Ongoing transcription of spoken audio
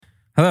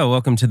Hello,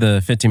 welcome to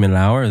the 50-minute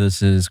hour.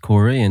 This is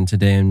Corey, and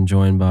today I'm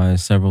joined by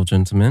several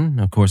gentlemen.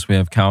 Of course, we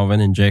have Calvin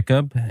and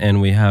Jacob,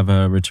 and we have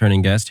a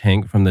returning guest,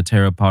 Hank, from the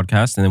Tarot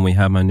podcast, and then we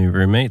have my new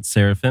roommate,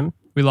 Seraphim.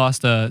 We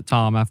lost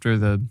Tom after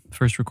the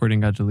first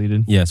recording got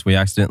deleted. Yes,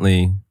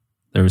 there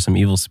were some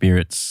evil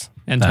spirits.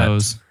 And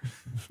toes.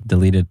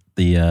 Deleted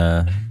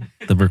the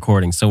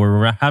recording. So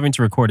we're having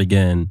to record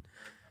again.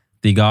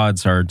 The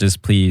gods are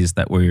displeased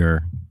that we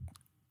are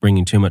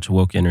bringing too much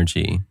woke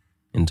energy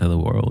into the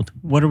world.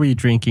 What are we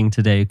drinking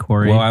today,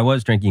 Corey? Well, I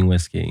was drinking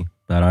whiskey,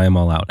 but I am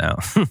all out now.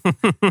 Would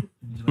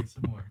you like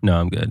some more? No,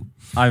 I'm good.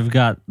 I've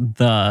got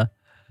the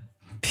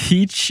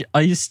peach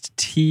iced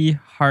tea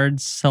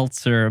hard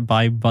seltzer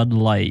by Bud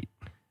Light.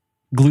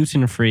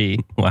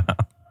 Gluten-free. Wow.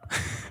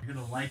 You're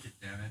going to like it,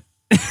 damn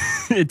it.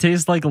 It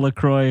tastes like a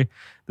LaCroix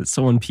that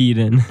someone peed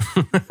in.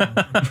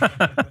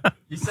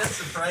 You said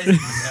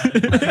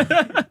surprisingly,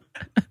 man.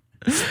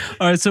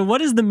 All right, so what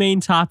is the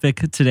main topic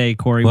today,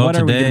 Corey? Well, what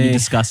are we going to be today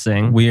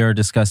discussing? We are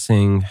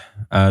discussing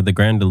the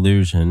grand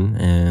illusion,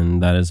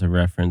 and that is a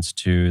reference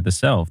to the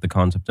self, the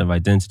concept of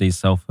identity,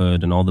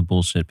 selfhood, and all the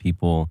bullshit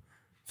people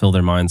fill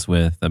their minds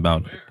with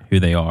about who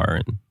they are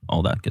and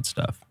all that good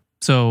stuff.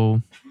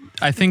 So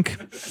I think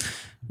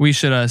we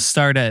should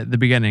start at the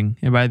beginning.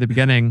 And by the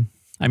beginning,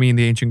 I mean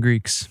the ancient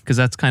Greeks, because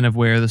that's kind of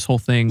where this whole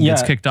thing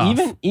gets kicked off.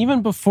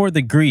 Even before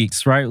the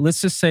Greeks, right? Let's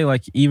just say,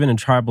 like, even in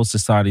tribal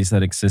societies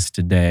that exist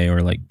today,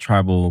 or like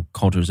tribal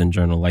cultures in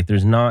general, like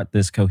there's not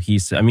this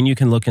cohesive. I mean, you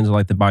can look into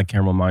like the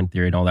bicameral mind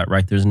theory and all that,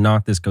 right? There's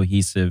not this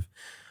cohesive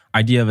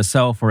idea of a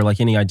self or like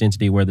any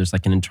identity where there's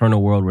like an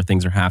internal world where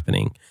things are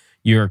happening.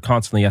 You're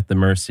constantly at the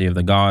mercy of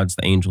the gods,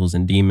 the angels,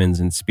 and demons,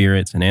 and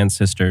spirits, and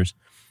ancestors.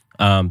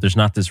 There's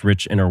not this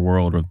rich inner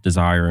world of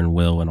desire and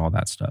will and all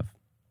that stuff.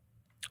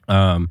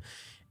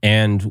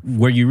 And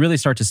where you really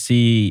start to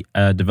see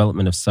a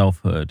development of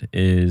selfhood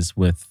is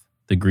with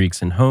the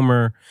Greeks and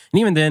Homer. And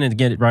even then, to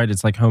get it right,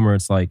 it's like Homer,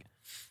 it's like,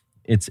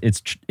 it's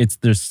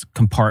there's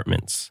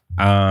compartments.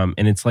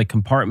 And it's like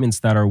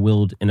compartments that are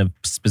willed in a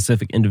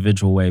specific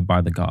individual way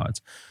by the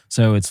gods.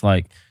 So it's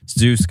like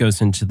Zeus goes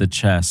into the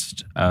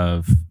chest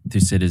of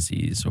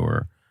Thucydides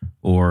or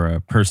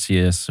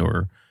Perseus,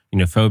 or,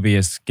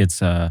 Phoebus gets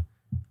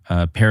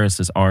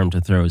Paris's arm to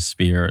throw his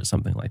spear or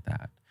something like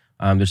that.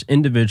 There's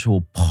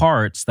individual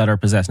parts that are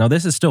possessed. Now,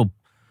 this is still,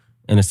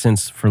 in a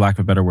sense, for lack of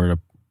a better word, a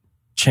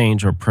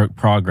change or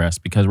progress,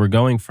 because we're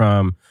going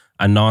from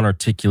a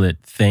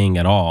non-articulate thing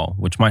at all,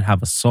 which might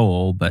have a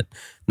soul, but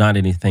not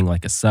anything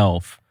like a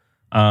self,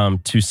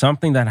 to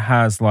something that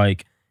has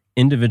like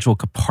individual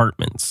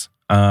compartments,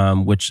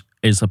 which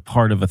is a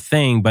part of a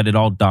thing, but it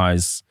all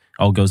dies,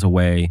 all goes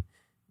away,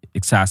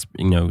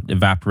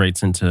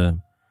 evaporates into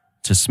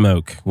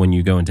smoke when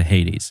you go into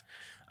Hades.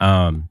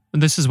 And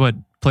this is what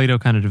Plato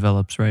kind of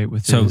develops, right?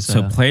 With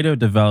so Plato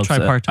develops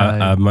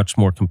a much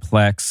more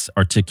complex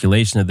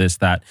articulation of this,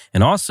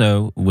 and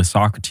also with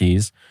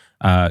Socrates,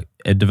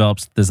 it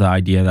develops this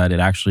idea that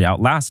it actually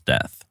outlasts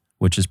death,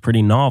 which is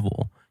pretty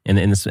novel, and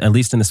at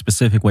least in the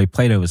specific way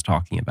Plato is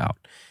talking about.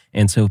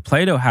 And so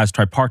Plato has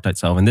tripartite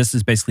self, and this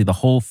is basically the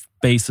whole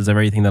basis of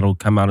everything that will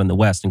come out in the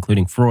West,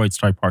 including Freud's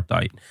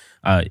tripartite,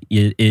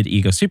 id,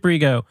 ego,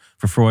 superego.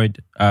 For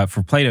Freud,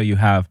 for Plato, you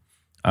have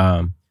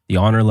the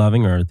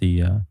honor-loving, or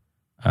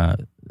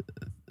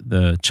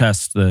the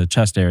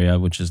chest area,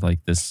 which is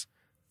like this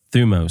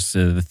thumos,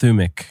 the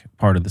thumic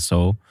part of the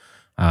soul,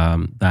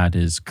 that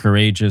is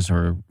courageous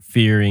or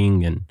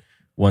fearing and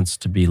wants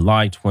to be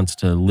liked, wants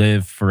to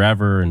live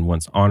forever, and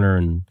wants honor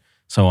and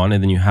so on.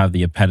 And then you have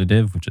the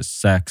appetitive, which is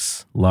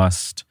sex,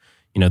 lust.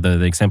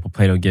 The example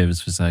Plato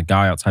gives was a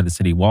guy outside the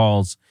city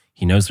walls.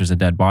 He knows there's a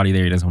dead body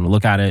there. He doesn't want to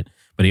look at it,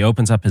 but he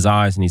opens up his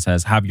eyes and he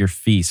says, "Have your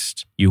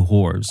feast, you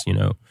whores,"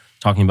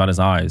 talking about his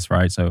eyes,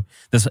 right? So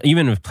this,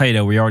 even with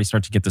Plato, we already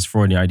start to get this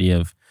Freudian idea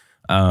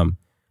of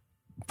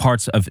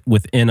parts of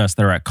within us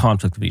that are at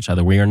conflict with each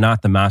other. We are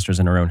not the masters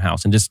in our own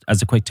house. And just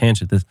as a quick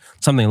tangent, this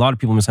something a lot of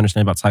people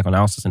misunderstand about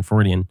psychoanalysis and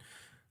Freudian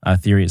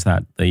theory is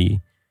that the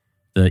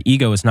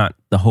ego is not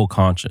the whole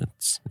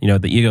conscience. The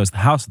ego is the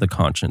house of the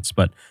conscience,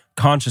 but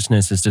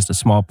consciousness is just a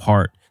small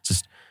part. It's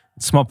just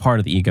a small part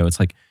of the ego.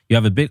 It's like you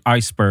have a big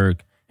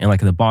iceberg, and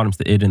like at the bottom's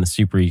the id and the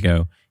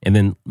superego, and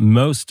then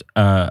most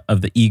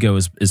of the ego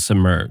is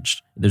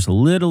submerged. There's a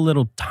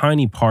little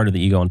tiny part of the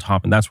ego on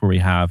top, and that's where we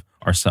have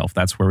our self.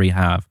 That's where we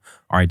have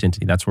our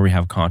identity. That's where we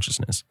have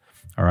consciousness.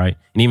 All right,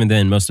 and even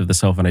then, most of the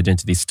self and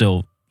identity is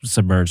still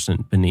submerged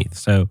and beneath.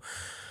 So,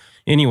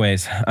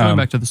 anyways, going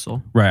back to the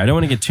soul, right? I don't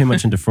want to get too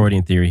much into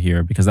Freudian theory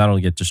here because that'll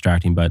get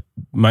distracting. But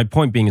my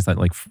point being is that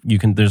like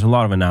there's a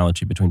lot of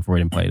analogy between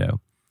Freud and Plato,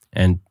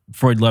 and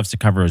Freud loves to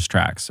cover his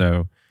tracks,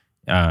 so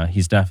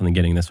he's definitely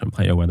getting this from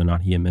Plato, whether or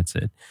not he admits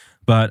it.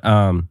 But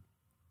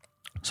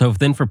so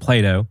then for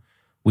Plato,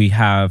 we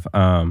have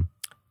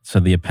so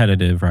the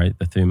appetitive, right,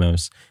 the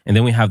thumos, and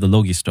then we have the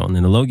logiston,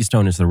 and the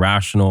logiston is the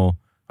rational,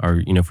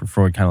 or for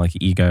Freud, kind of like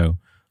ego.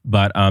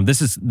 But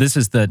this is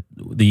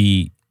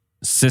the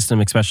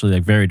system, especially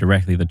like very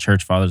directly. The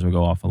church fathers will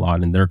go off a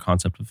lot in their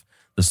concept of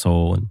the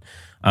soul,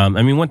 I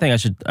mean, one thing I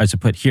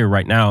should put here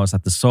right now is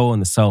that the soul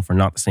and the self are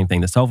not the same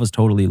thing. The self is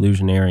totally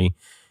illusionary.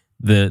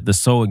 The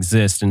soul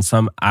exists in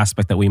some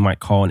aspect that we might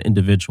call an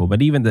individual,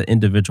 but even the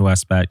individual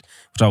aspect,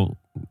 which I'll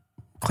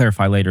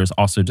clarify later, is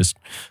also just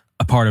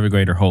a part of a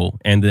greater whole.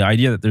 And the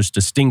idea that there's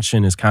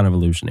distinction is kind of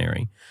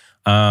illusionary.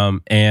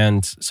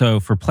 And so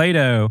for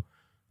Plato,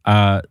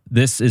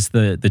 this is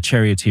the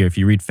charioteer. If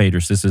you read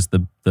Phaedrus, this is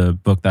the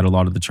book that a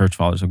lot of the church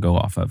fathers will go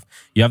off of.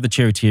 You have the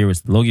charioteer, which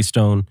is the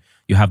logistone.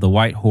 You have the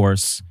white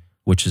horse,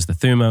 which is the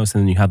thumos,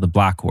 and then you have the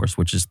black horse,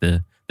 which is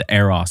the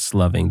eros,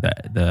 loving,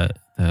 the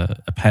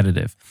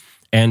appetitive.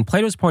 And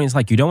Plato's point is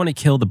like, you don't want to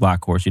kill the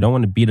black horse. You don't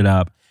want to beat it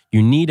up.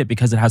 You need it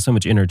because it has so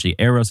much energy.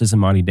 Eros is a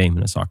mighty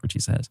daemon, as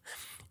Socrates says.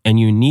 And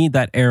you need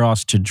that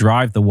eros to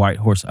drive the white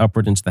horse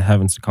upward into the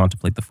heavens to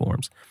contemplate the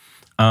forms.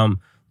 The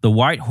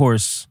white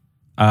horse,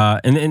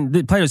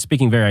 and Plato's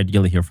speaking very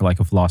ideally here for like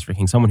a philosopher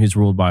king, someone who's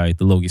ruled by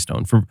the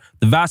logistone. For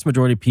the vast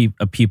majority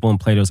of people in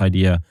Plato's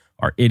idea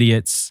are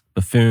idiots,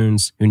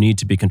 buffoons who need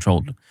to be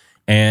controlled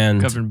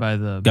and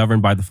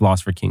governed by the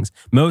philosopher kings.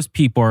 Most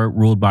people are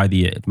ruled by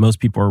the id. Most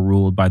people are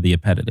ruled by the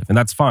appetitive, and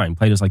that's fine.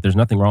 Plato's like, there's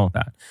nothing wrong with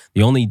that.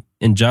 The only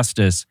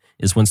injustice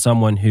is when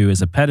someone who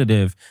is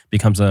appetitive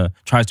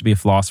tries to be a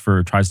philosopher,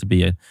 or tries to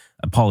be a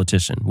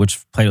politician, which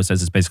Plato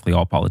says is basically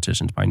all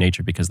politicians by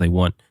nature because they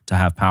want to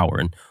have power,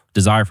 and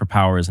desire for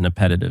power is an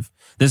appetitive.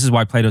 This is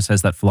why Plato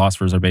says that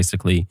philosophers are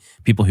basically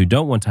people who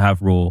don't want to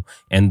have rule,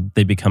 and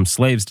they become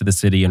slaves to the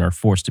city and are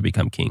forced to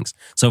become kings.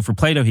 So for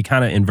Plato, he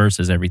kind of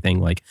inverses everything.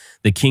 Like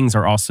the kings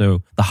are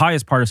also, the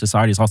highest part of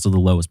society is also the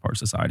lowest part of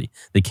society.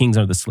 The kings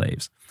are the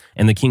slaves.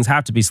 And the kings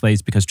have to be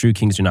slaves because true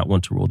kings do not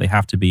want to rule. They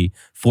have to be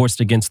forced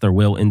against their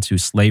will into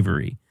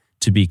slavery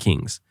to be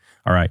kings.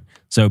 All right.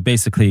 So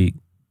basically,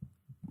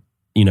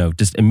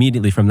 just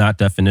immediately from that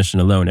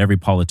definition alone, every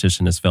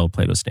politician has failed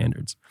Plato's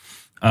standards.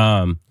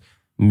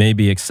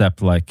 Maybe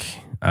except like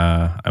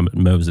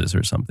Moses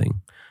or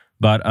something.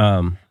 But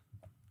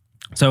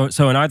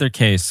so in either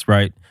case,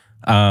 right,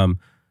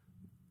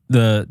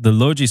 the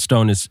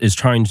logistone is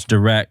trying to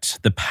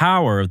direct the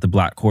power of the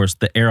black horse,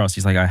 the eros.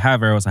 He's like, I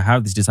have eros, I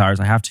have these desires,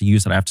 I have to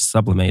use it, I have to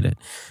sublimate it.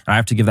 I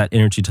have to give that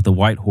energy to the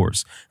white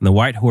horse. And the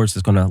white horse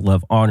is going to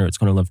love honor. It's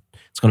going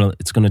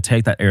to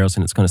take that eros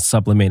and it's going to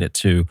sublimate it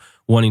to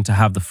wanting to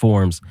have the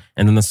forms.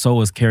 And then the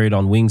soul is carried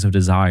on wings of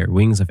desire,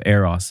 wings of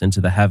eros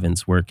into the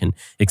heavens where it can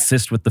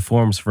exist with the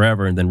forms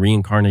forever and then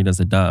reincarnate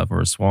as a dove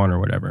or a swan or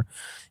whatever.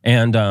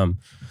 And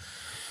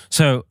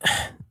so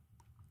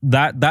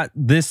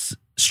this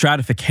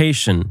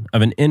stratification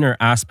of an inner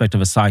aspect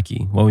of a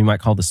psyche, what we might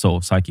call the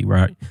soul, psyche,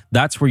 right?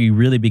 That's where you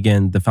really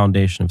begin the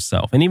foundation of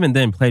self. And even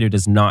then, Plato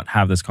does not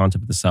have this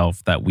concept of the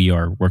self that we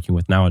are working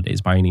with nowadays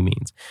by any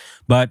means.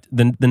 But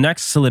the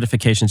next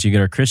solidifications you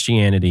get are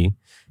Christianity,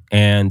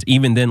 and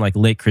even then, like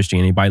late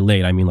Christianity. By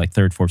late, I mean like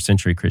 3rd, 4th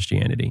century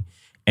Christianity,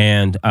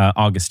 and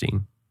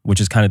Augustine, which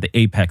is kind of the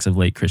apex of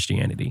late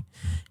Christianity.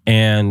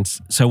 And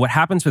so what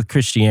happens with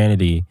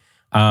Christianity,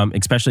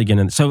 especially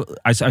again, so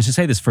I should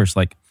say this first,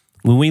 like,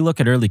 when we look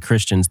at early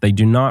Christians, they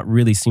do not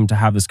really seem to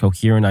have this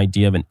coherent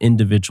idea of an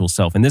individual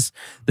self. And this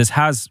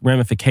has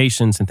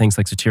ramifications in things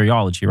like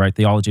soteriology, right?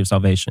 Theology of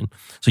salvation.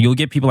 So you'll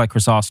get people like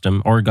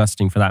Chrysostom or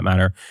Augustine for that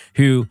matter,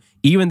 who,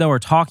 even though are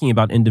talking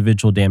about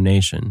individual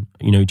damnation,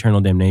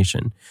 eternal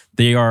damnation,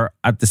 they are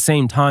at the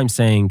same time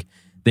saying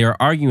they are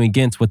arguing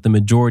against what the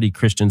majority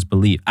Christians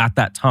believe at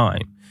that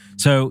time.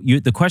 So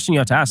the question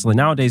you have to ask, like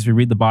nowadays we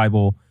read the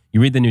Bible,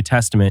 you read the New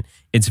Testament,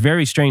 it's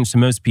very strange to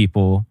most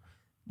people.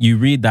 You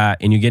read that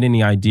and you get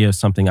any idea of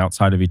something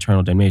outside of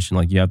eternal damnation.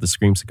 Like you have the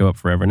screams that go up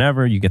forever and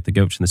ever. You get the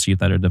goats and the sheep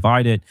that are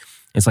divided.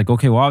 It's like,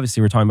 okay, well, obviously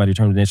we're talking about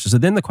eternal damnation. So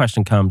then the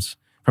question comes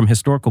from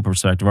historical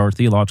perspective or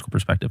theological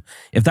perspective.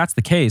 If that's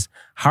the case,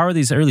 how are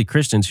these early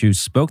Christians who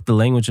spoke the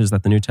languages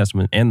that the New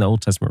Testament and the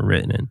Old Testament were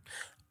written in,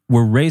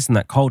 were raised in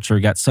that culture,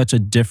 got such a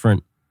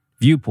different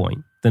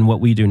viewpoint than what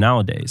we do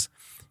nowadays?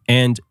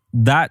 And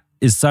that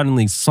is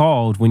suddenly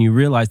solved when you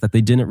realize that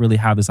they didn't really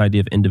have this idea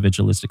of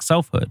individualistic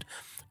selfhood.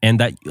 And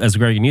that, as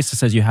Gregor Nyssa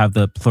says, you have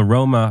the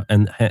pleroma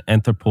and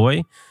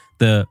anthropoi,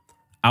 the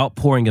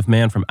outpouring of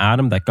man from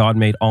Adam, that God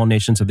made all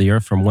nations of the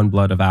earth from one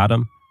blood of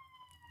Adam.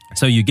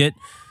 So you get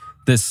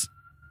this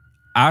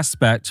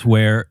aspect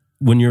where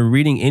when you're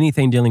reading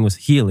anything dealing with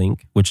healing,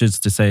 which is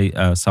to say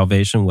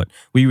salvation, what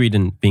we read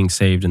in being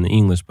saved in the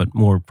English, but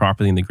more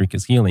properly in the Greek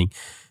is healing,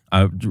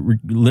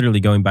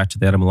 literally going back to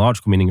the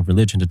etymological meaning of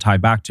religion to tie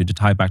back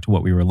to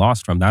what we were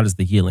lost from. That is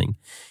the healing.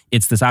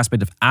 It's this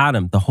aspect of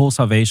Adam, the whole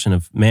salvation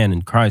of man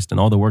in Christ, and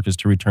all the work is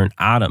to return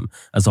Adam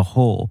as a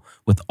whole,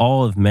 with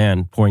all of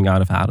man pouring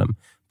out of Adam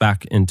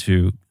back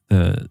into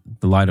the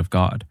light of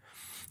God.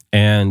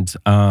 And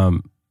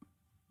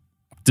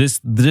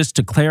just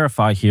to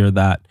clarify here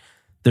that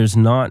there's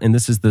not, and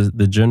this is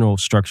the general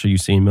structure you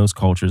see in most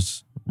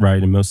cultures,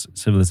 right, in most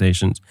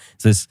civilizations,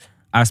 is this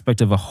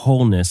aspect of a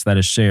wholeness that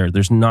is shared.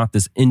 There's not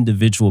this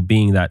individual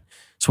being that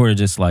sort of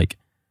just like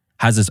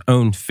has his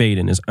own fate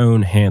in his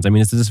own hands. I mean,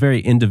 it's this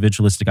very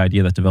individualistic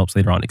idea that develops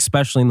later on,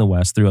 especially in the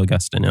West through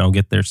Augustine, and I'll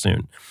get there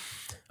soon.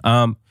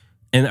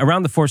 and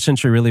around the 4th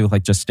century, really with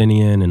like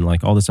Justinian and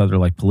like all this other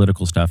like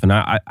political stuff. And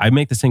I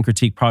make the same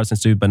critique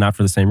Protestants do, but not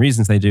for the same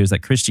reasons they do, is that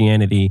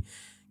Christianity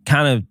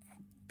kind of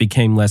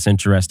became less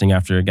interesting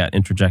after it got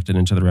interjected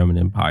into the Roman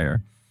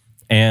Empire.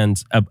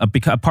 And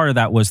a part of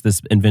that was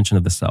this invention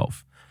of the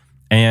self.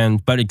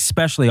 But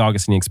especially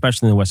Augustine,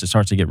 especially in the West, it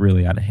starts to get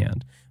really out of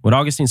hand. What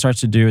Augustine starts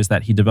to do is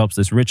that he develops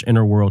this rich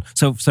inner world.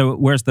 So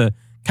whereas the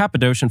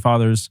Cappadocian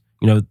fathers,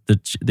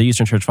 the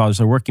Eastern Church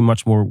fathers are working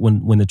much more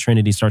when the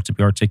Trinity starts to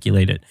be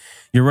articulated,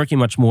 you're working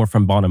much more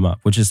from bottom up,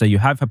 which is that you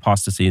have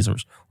hypostases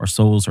or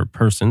souls or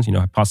persons,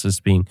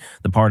 hypostasis being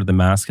the part of the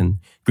mask in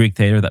Greek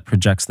theater that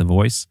projects the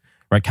voice,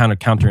 right?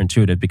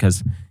 Counterintuitive,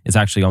 because it's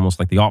actually almost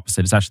like the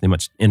opposite. It's actually a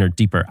much inner,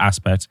 deeper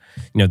aspect.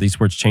 These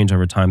words change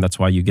over time. That's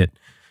why you get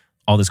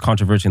all this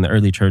controversy in the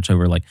early church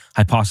over like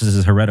hypostasis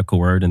is a heretical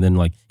word. And then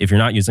like, if you're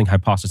not using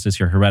hypostasis,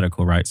 you're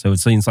heretical, right? So it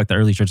seems like the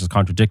early church is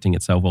contradicting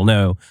itself. Well,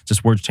 no,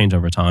 just words change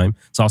over time.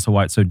 It's also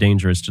why it's so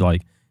dangerous to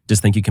like,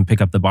 just think you can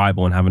pick up the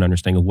Bible and have an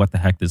understanding of what the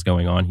heck is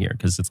going on here.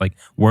 Because it's like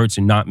words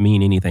do not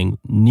mean anything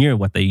near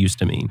what they used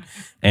to mean.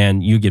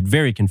 And you get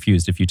very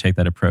confused if you take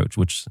that approach,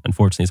 which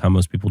unfortunately is how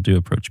most people do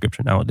approach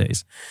scripture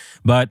nowadays.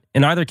 But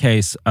in either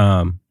case,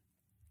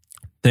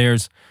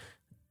 there's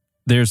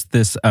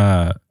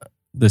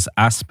this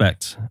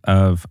aspect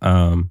of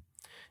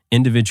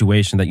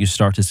individuation that you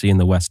start to see in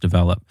the West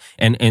develop.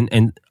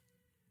 And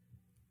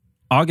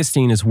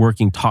Augustine is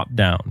working top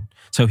down.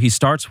 So he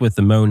starts with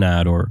the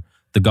monad or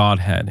the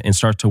Godhead and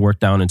starts to work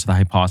down into the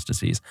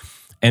hypostases.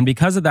 And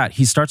because of that,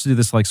 he starts to do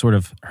this like sort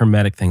of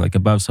hermetic thing, like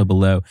above, so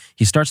below.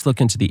 He starts to look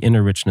into the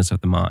inner richness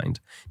of the mind.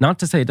 Not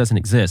to say it doesn't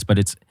exist, but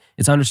it's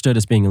understood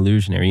as being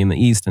illusionary in the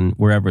East and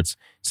wherever it's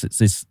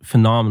these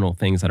phenomenal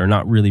things that are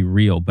not really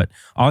real. But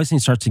Augustine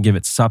starts to give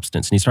it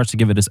substance, and he starts to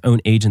give it its own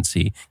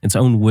agency, its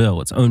own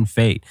will, its own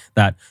fate,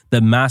 that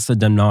the massa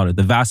damnata,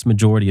 the vast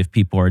majority of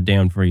people are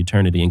damned for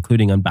eternity,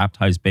 including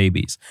unbaptized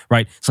babies,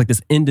 right? It's like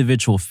this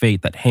individual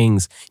fate that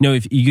hangs.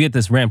 If you get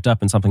this ramped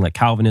up in something like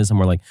Calvinism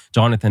or like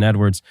Jonathan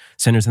Edwards,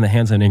 Sinners in the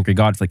Hands of an Angry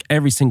God, it's like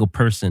every single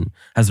person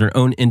has their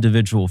own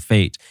individual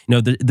fate.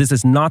 This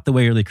is not the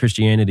way early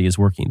Christianity is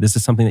working. This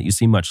is something that you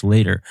see much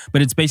later,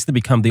 but it's basically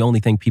become the only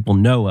thing people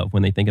know of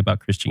when they think about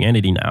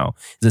Christianity now,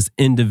 is this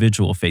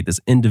individual faith, this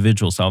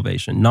individual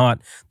salvation,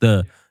 not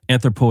the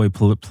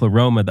anthropoi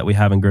pleroma that we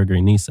have in Gregory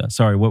Nyssa.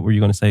 Sorry, what were you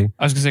going to say?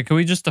 I was going to say, can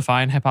we just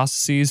define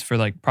hypostases for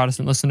like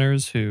Protestant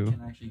listeners who...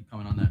 Can I actually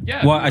comment on that?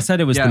 Yeah. Well, I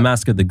said it was the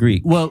mask of the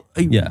Greek. Well,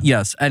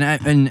 yes, and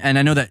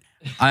I know that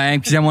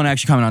because I want to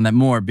actually comment on that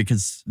more,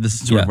 because this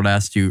is sort of what I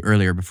asked you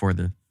earlier before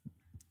the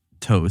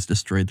toes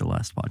destroyed the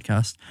last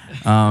podcast.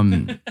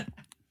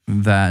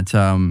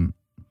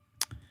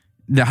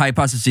 The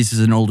hypostasis is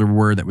an older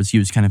word that was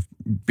used kind of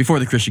before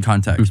the Christian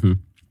context.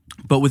 Mm-hmm.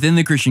 But within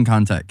the Christian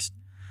context,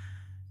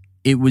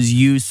 it was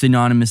used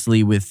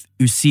synonymously with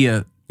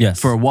ousia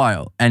for a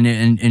while, and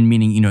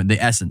meaning, the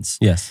essence.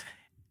 Yes.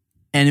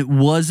 And it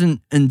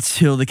wasn't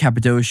until the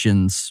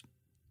Cappadocians,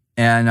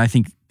 and I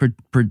think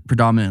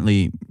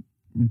predominantly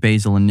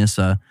Basil and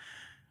Nyssa,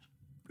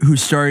 who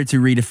started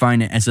to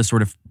redefine it as a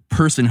sort of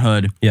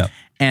personhood. Yeah.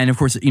 And of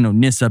course,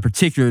 Nyssa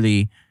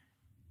particularly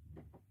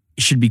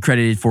should be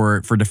credited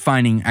for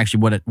defining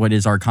actually what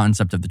is our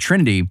concept of the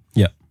Trinity.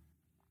 Yeah.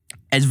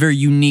 As very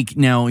unique.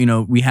 Now,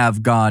 we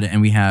have God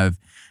and we have,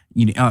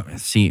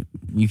 see,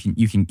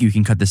 you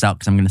can cut this out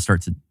because I'm going to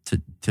start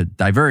to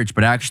diverge.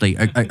 But actually,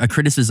 a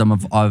criticism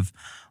of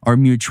our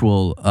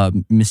mutual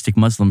mystic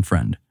Muslim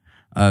friend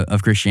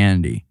of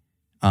Christianity,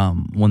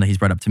 one that he's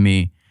brought up to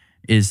me,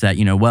 is that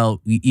you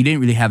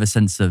didn't really have a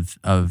sense of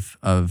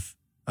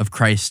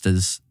Christ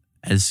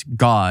as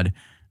God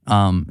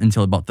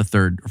until about the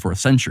 3rd or 4th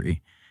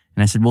century.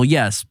 And I said, well,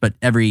 yes, but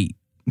every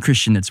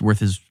Christian that's worth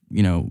his,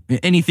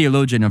 any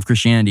theologian of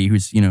Christianity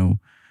who's,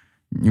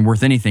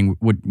 worth anything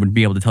would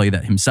be able to tell you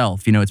that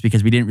himself. It's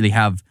because we didn't really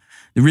have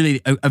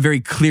a very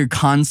clear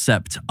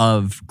concept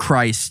of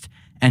Christ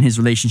and his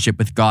relationship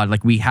with God.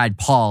 Like we had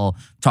Paul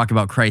talk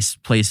about Christ's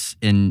place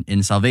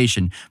in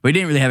salvation, but we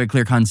didn't really have a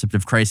clear concept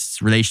of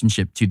Christ's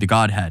relationship to the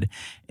Godhead.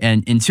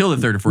 And until the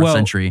 3rd or 4th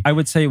century. I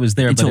would say it was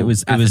there, but it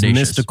was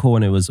mystical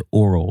and it was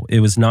oral. It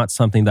was not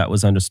something that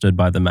was understood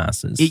by the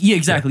masses.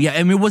 Exactly. Yeah.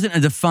 I mean, it wasn't a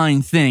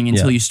defined thing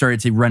until you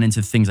started to run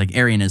into things like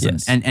Arianism.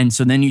 Yes. And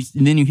so then you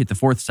hit the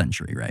 4th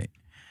century, right?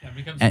 Yeah, it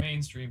becomes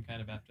mainstream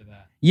kind of after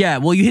that. Yeah,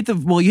 well, you hit the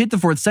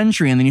 4th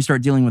century, and then you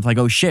start dealing with like,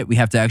 oh shit, we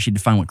have to actually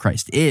define what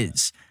Christ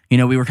is.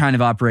 We were kind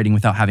of operating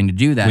without having to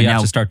do that. We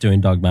have to start doing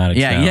dogmatics.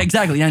 Yeah,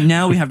 exactly. Yeah,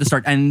 now we have to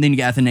start, and then you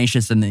get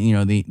Athanasius, and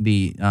the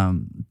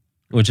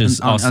which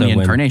is also the when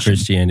incarnation.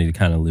 Christianity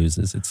kind of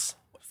loses its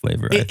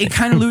flavor. It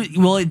kind of loses.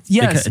 Well,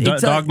 yes,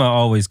 dogma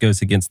always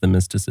goes against the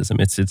mysticism.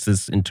 It's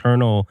this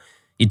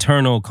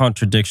eternal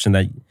contradiction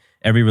that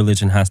every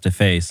religion has to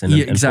face, and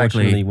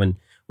unfortunately,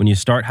 when you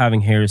start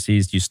having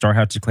heresies, you start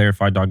having to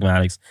clarify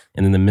dogmatics,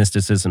 and then the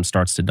mysticism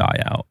starts to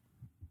die out.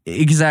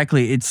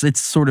 Exactly. It's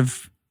sort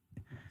of,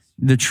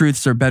 the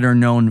truths are better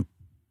known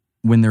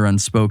when they're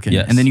unspoken.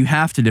 Yes. And then you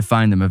have to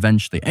define them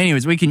eventually.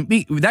 Anyways,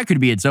 that could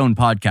be its own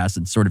podcast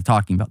and sort of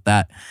talking about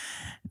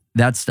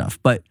that stuff.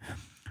 But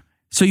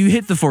So you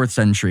hit the 4th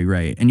century,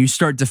 right? And you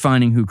start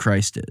defining who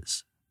Christ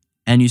is.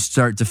 And you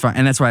start to find,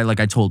 and that's why, like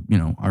I told,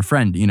 our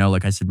friend,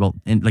 like I said, well,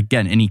 and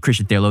again, any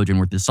Christian theologian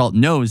worth his salt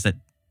knows that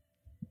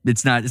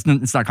it's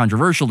not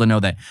controversial to know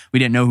that we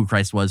didn't know who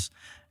Christ was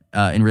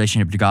in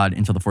relationship to God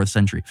until the 4th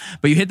century.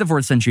 But you hit the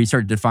 4th century, you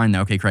start to define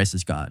that, okay, Christ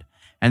is God.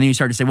 And then you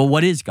start to say, well,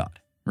 what is God?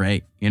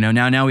 Right?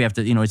 Now we have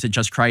to, is it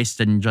just Christ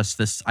and just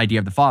this idea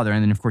of the Father?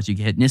 And then, of course, you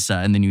hit Nissa,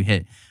 and then you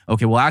hit,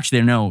 okay, well,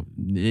 actually, no,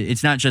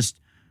 it's not just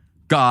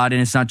God,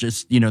 and it's not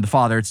just, the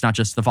Father. It's not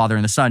just the Father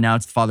and the Son. Now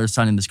it's the Father,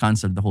 Son, and this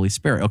concept of the Holy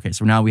Spirit. Okay,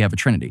 so now we have a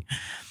Trinity.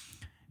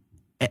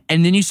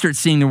 And then you start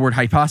seeing the word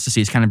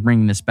hypostasis, kind of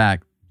bringing this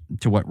back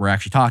to what we're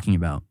actually talking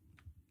about.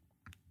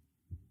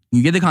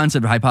 You get the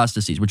concept of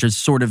hypostases, which is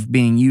sort of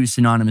being used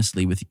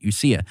synonymously with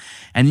ousia.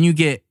 And then you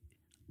get,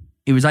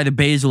 it was either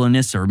Basil or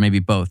Nissa, or maybe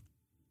both,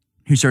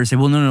 who started to say,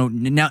 well, no,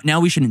 now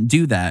we shouldn't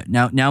do that.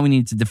 Now we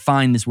need to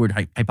define this word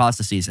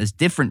hypostases as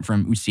different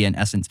from ousia in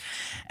essence,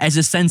 as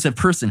a sense of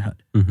personhood.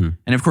 Mm-hmm.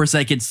 And of course,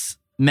 that gets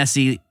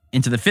messy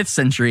into the 5th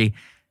century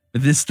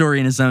with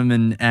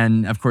historianism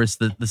and of course,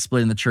 the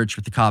split in the church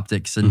with the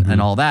Coptics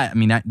and all that. I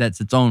mean, that's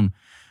its own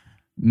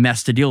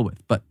mess to deal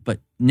with. But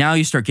now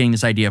you start getting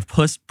this idea of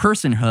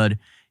personhood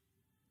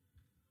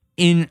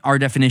in our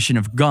definition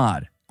of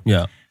God.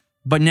 Yeah.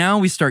 But now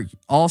we start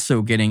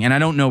also getting, and I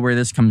don't know where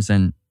this comes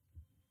in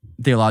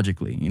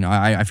theologically,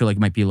 I feel like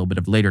it might be a little bit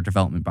of later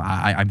development, but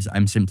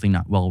I'm simply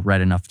not well read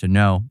enough to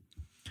know.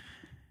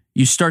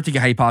 You start to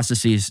get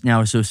hypostases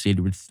now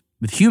associated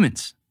with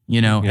humans,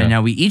 and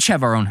now we each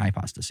have our own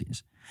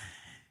hypostases.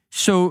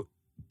 So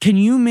can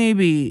you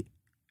maybe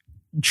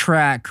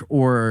track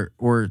or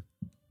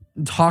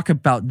talk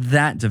about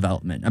that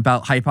development,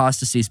 about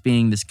hypostases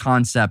being this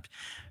concept,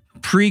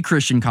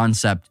 pre-Christian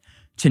concept,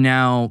 to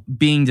now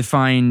being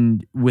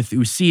defined with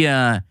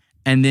ousia,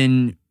 and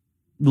then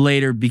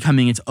later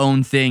becoming its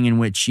own thing, in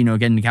which,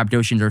 again, the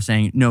Cappadocians are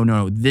saying,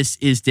 no, this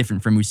is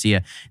different from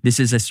ousia. This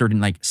is a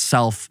certain like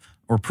self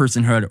or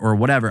personhood or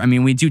whatever. I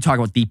mean, we do talk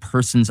about the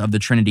persons of the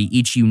Trinity,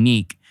 each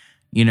unique,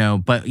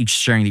 but each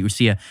sharing the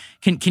ousia.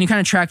 Can you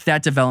kind of track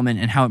that development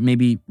and how it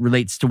maybe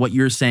relates to what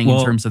you're saying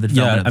in terms of the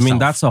development of self?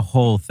 That's a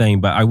whole thing,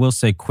 but I will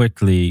say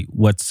quickly,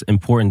 what's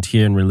important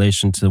here in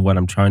relation to what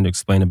I'm trying to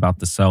explain about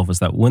the self is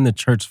that when the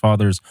church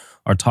fathers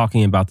are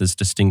talking about this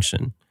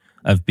distinction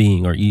of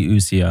being, or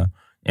ousia,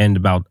 and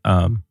about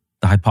the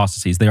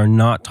hypostases, they are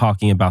not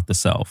talking about the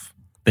self.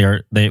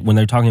 When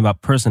they're talking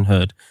about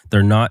personhood,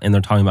 they're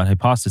talking about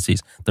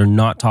hypostases, they're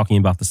not talking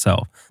about the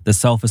self. The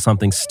self is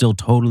something still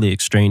totally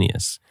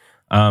extraneous.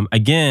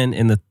 Again,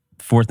 in the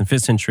 4th and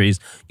 5th centuries,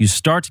 you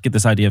start to get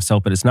this idea of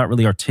self, but it's not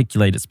really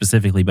articulated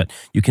specifically, but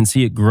you can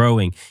see it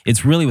growing.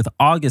 It's really with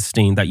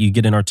Augustine that you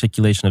get an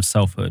articulation of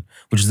selfhood,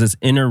 which is this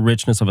inner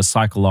richness of a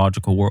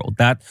psychological world.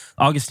 That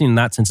Augustine, in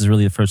that sense, is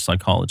really the first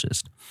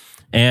psychologist.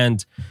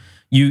 And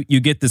you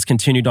get this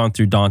continued on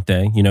through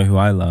Dante, who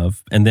I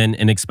love, and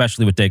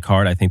especially with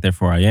Descartes, I think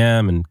Therefore I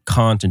Am, and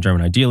Kant and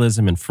German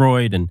idealism, and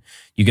Freud, and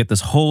you get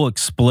this whole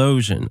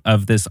explosion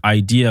of this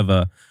idea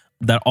of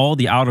that all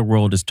the outer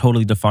world is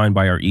totally defined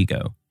by our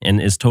ego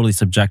and is totally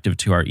subjective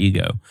to our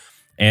ego.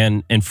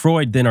 And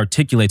Freud then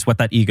articulates what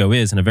that ego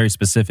is in a very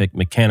specific,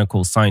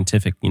 mechanical,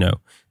 scientific,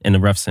 in a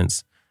rough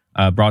sense,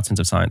 broad sense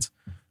of science,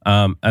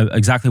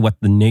 exactly what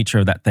the nature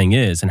of that thing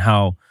is and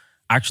how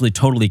actually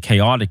totally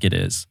chaotic it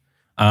is.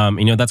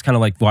 That's kind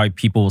of like why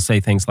people will say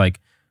things like,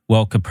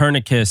 well,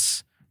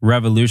 Copernicus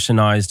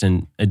revolutionized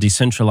and a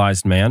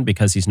decentralized man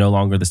because he's no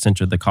longer the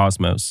center of the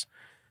cosmos.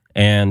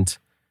 And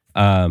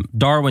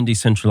Darwin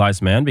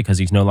decentralized man because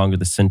he's no longer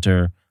the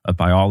center of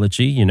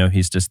biology.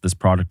 He's just this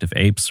product of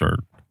apes or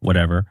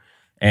whatever.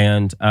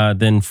 And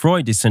then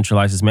Freud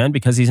decentralizes man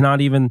because he's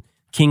not even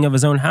king of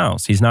his own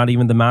house. He's not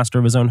even the master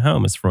of his own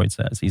home, as Freud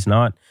says. He's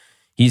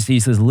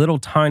this little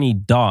tiny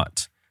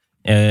dot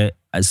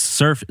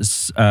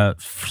surfacing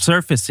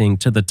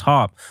to the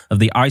top of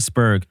the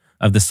iceberg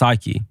of the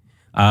psyche.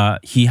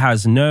 He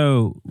has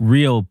no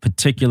real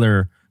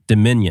particular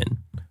dominion.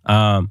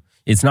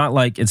 It's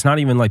not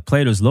even like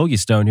Plato's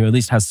Logistone, who at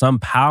least has some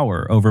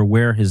power over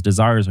where his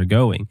desires are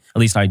going, at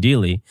least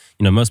ideally.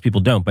 Most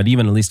people don't, but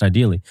even at least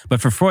ideally. But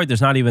for Freud,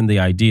 there's not even the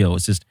ideal.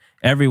 It's just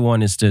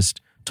everyone is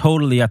just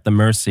totally at the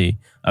mercy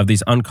of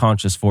these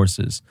unconscious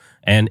forces.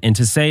 And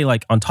to say,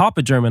 like, on top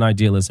of German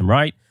idealism,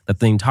 right, that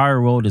the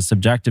entire world is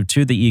subjective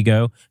to the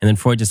ego, and then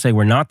Freud to say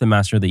we're not the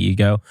master of the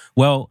ego,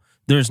 well,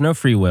 there's no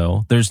free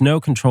will. There's no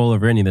control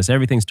over any of this.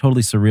 Everything's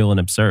totally surreal and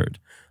absurd.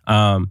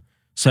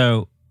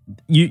 So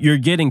you're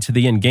getting to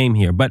the end game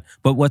here. But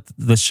what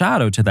the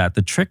shadow to that,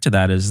 the trick to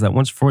that is that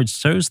once Freud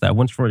shows that,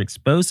 once Freud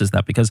exposes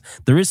that, because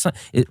there is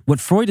what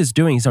Freud is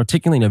doing, he's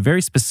articulating a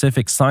very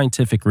specific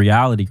scientific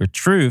reality or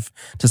truth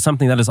to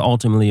something that is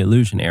ultimately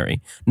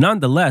illusionary.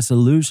 Nonetheless,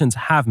 illusions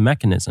have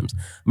mechanisms.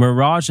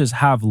 Mirages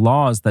have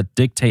laws that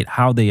dictate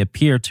how they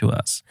appear to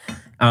us.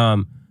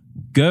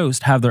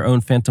 Ghosts have their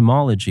own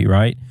phantomology,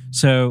 right?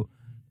 So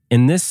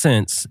in this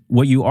sense,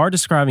 what you are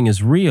describing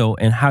is real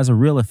and has a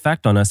real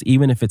effect on us,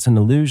 even if it's an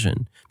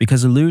illusion,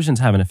 because illusions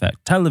have an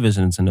effect.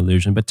 Television is an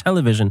illusion, but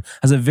television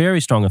has a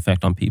very strong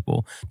effect on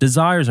people.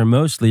 Desires are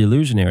mostly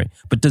illusionary,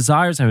 but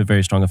desires have a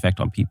very strong effect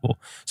on people.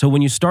 So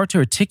when you start to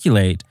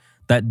articulate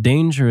that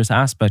dangerous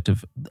aspect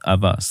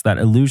of us, that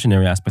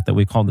illusionary aspect that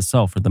we call the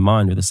self or the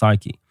mind or the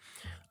psyche,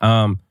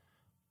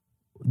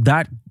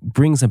 that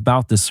brings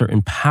about this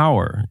certain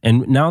power.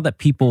 And now that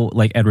people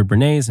like Edward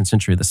Bernays and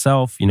Century of the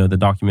Self, the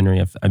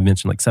documentary I've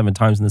mentioned like 7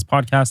 times in this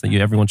podcast that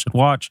everyone should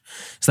watch,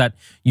 is that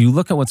you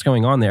look at what's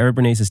going on there.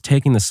 Edward Bernays is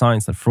taking the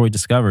science that Freud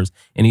discovers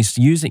and he's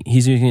using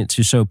it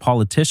to show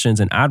politicians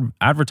and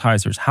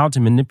advertisers how to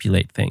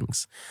manipulate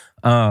things.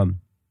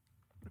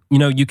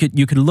 You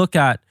could look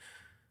at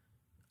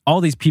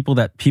all these people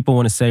that people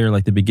want to say are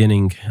like the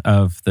beginning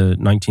of the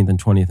 19th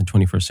and 20th and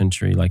 21st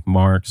century, like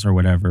Marx or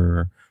whatever,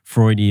 or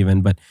Freud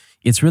even, but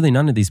it's really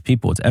none of these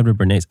people. It's Edward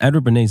Bernays.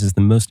 Edward Bernays is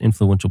the most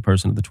influential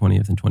person of the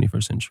 20th and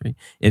 21st century.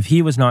 If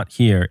he was not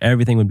here,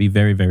 everything would be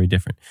very, very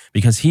different,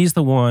 because he's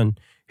the one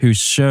who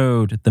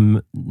showed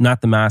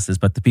not the masses,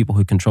 but the people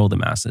who control the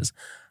masses,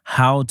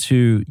 how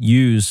to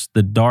use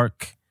the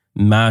dark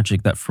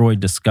magic that Freud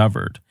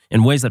discovered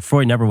in ways that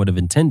Freud never would have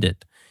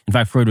intended. In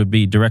fact, Freud would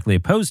be directly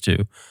opposed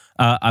to,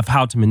 of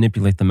how to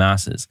manipulate the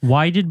masses.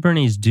 Why did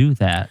Bernays do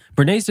that?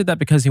 Bernays did that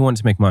because he wanted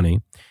to make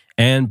money.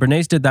 And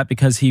Bernays did that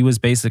because he was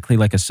basically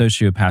like a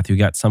sociopath who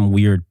got some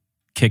weird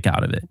kick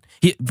out of it.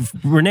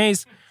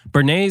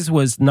 Bernays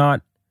was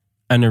not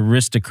an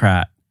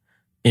aristocrat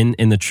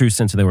in the true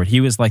sense of the word. He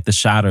was like the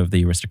shadow of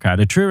the aristocrat.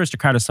 A true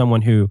aristocrat is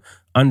someone who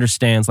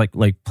understands,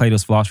 like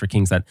Plato's philosopher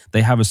kings, that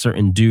they have a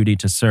certain duty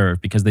to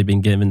serve because they've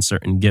been given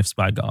certain gifts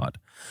by God.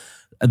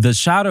 The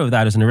shadow of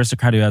that is an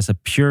aristocrat who has a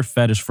pure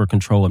fetish for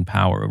control and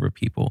power over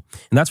people.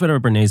 And that's what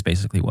Bernays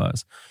basically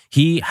was.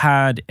 He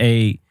had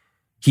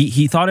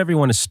He thought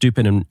everyone is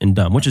stupid and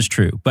dumb, which is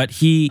true. But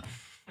he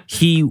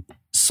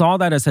saw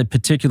that as a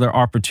particular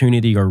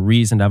opportunity or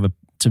reason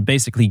to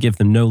basically give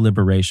them no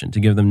liberation, to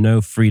give them no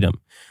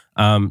freedom,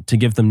 to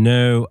give them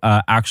no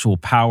actual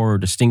power or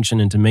distinction,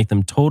 and to make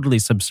them totally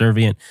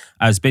subservient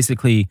as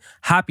basically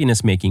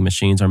happiness-making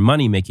machines or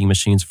money-making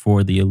machines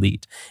for the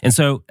elite. And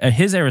so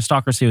his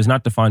aristocracy was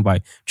not defined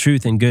by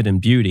truth and good and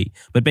beauty,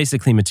 but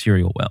basically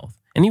material wealth.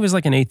 And he was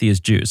like an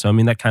atheist Jew. So, I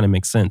mean, that kind of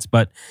makes sense,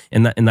 but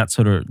in that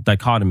sort of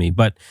dichotomy.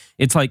 But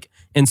it's like,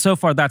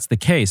 insofar that's the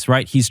case,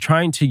 right? He's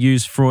trying to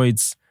use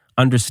Freud's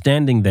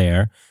understanding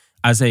there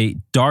as a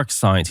dark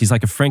science. He's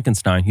like a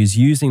Frankenstein who's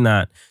using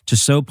that to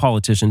show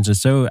politicians, to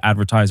show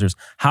advertisers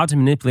how to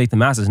manipulate the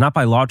masses, not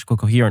by logical,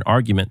 coherent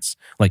arguments.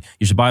 Like,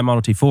 you should buy a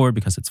Model T Ford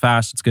because it's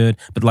fast, it's good,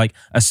 but like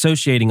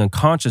associating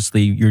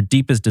unconsciously your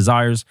deepest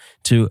desires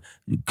to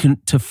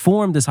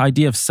form this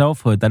idea of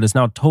selfhood that is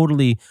now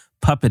totally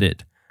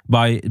puppeted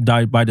by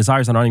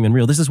desires that aren't even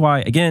real. This is why,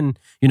 again,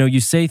 you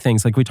say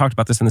things like, we talked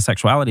about this in the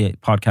sexuality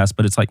podcast,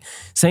 but it's like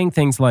saying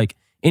things like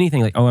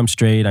anything like, oh, I'm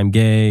straight, I'm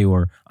gay,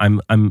 or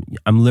I'm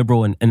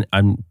liberal and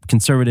I'm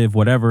conservative,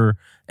 whatever,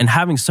 and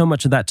having so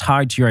much of that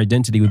tied to your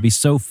identity would be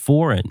so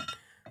foreign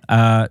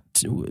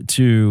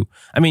to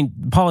I mean,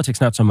 politics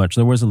not so much.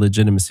 There was a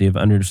legitimacy of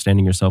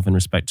understanding yourself in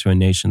respect to a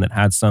nation that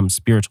had some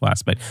spiritual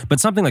aspect, but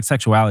something like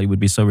sexuality would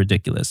be so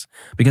ridiculous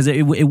because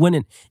it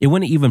wouldn't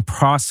even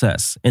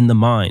process in the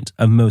mind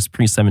of most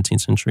pre-17th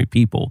century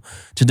people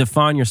to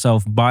define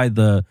yourself by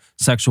the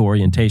sexual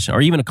orientation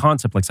or even a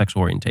concept like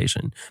sexual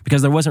orientation,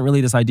 because there wasn't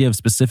really this idea of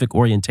specific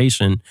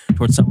orientation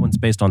towards someone's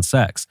based on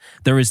sex.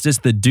 There was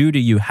just the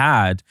duty you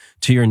had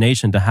to your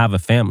nation to have a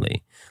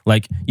family.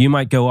 Like, you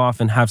might go off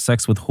and have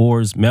sex with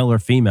whores, male or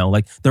female.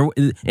 Like,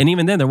 and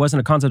even then, there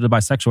wasn't a concept of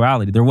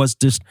bisexuality. There was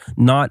just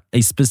not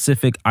a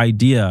specific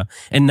idea.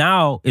 And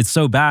now it's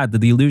so bad that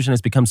the illusion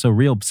has become so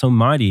real, so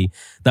mighty,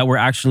 that we're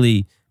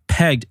actually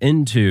pegged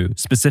into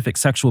specific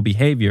sexual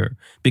behavior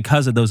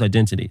because of those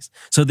identities.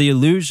 So the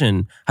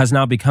illusion has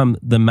now become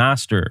the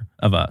master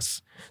of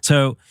us.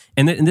 So,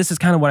 and this is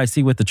kind of what I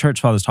see with the church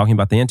fathers talking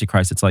about the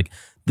Antichrist. It's like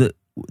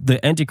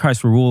the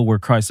Antichrist will rule where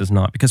Christ is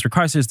not. Because for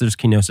Christ there's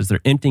kenosis. They're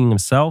emptying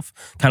himself,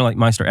 kind of like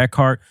Meister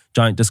Eckhart,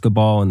 giant disco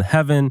ball in the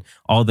heaven.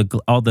 All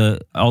the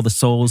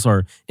souls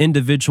are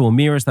individual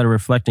mirrors that are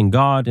reflecting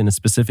God in a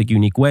specific,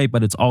 unique way,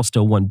 but it's all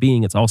still one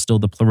being. It's all still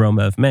the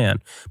pleroma of man.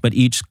 But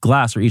each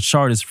glass or each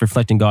shard is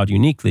reflecting God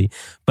uniquely.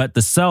 But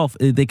the self,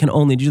 they can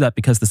only do that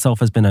because the self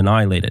has been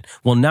annihilated.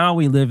 Well, now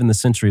we live in the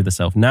century of the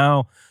self.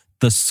 Now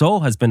the soul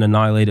has been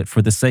annihilated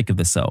for the sake of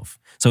the self.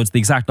 So it's the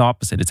exact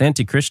opposite. It's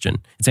anti-Christian.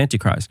 It's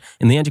Antichrist.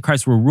 And the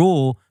Antichrist will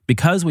rule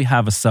because we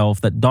have a self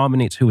that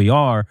dominates who we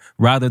are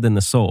rather than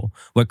the soul.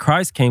 What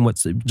Christ came,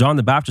 what John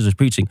the Baptist was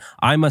preaching,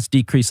 I must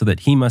decrease so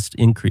that he must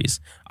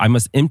increase. I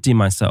must empty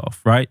myself,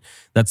 right?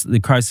 That's the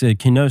Christ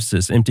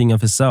kenosis, emptying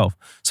of his self.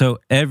 So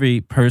every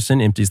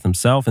person empties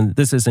themselves, and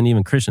this isn't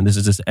even Christian. This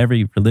is just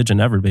every religion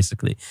ever,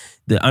 basically.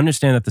 To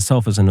understand that the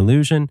self is an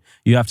illusion,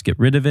 you have to get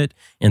rid of it,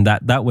 and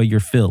that way you're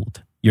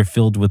filled. You're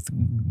filled with,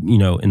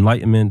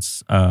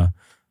 enlightenments,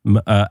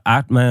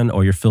 Atman,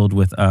 or you're filled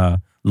with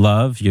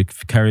love,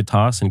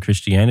 caritas in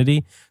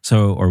Christianity,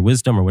 or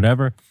wisdom or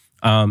whatever.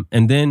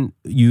 And then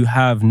you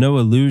have no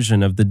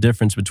illusion of the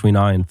difference between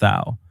I and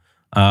thou.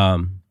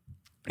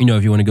 You know,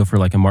 if you want to go for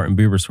like a Martin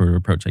Buber sort of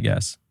approach, I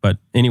guess. But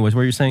anyways,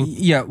 what are you saying?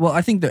 Yeah, well,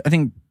 I think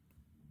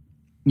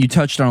you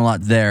touched on a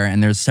lot there,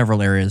 and there's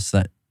several areas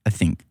that I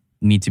think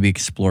need to be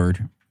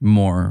explored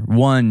more.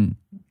 One,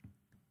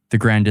 the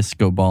grand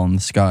disco ball in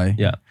the sky.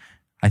 Yeah.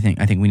 I think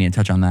we need to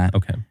touch on that.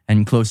 Okay.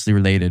 And closely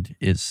related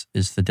is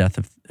the death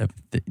of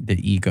the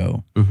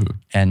ego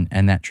and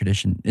that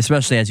tradition,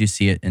 especially as you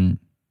see it in,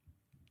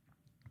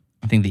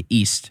 I think the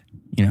East,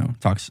 you know,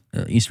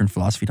 Eastern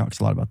philosophy talks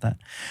a lot about that.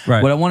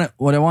 Right. What I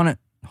want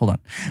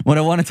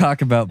to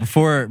talk about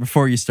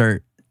before you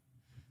start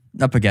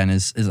up again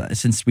is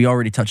since we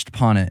already touched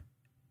upon it,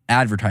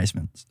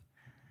 advertisements,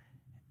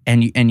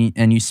 and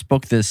you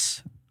spoke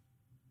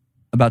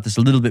about this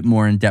a little bit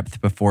more in depth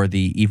before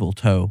the evil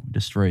toe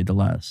destroyed the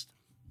last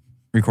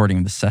recording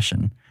of the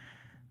session,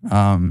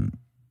 and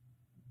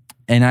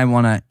I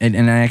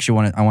actually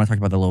want to talk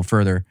about that a little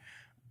further,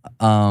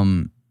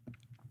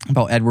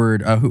 about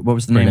Edward. What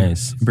was the name?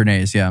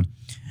 Bernays. Yeah,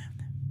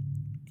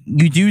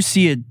 you do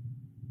see it.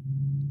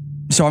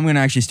 So I'm going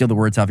to actually steal the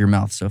words out of your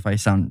mouth. So if I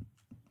sound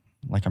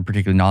like I'm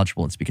particularly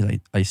knowledgeable, it's because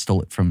I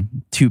stole it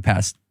from 2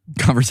 past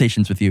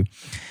conversations with you.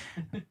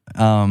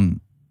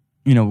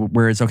 You know,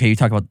 whereas, okay, you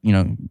talk about, you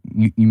know,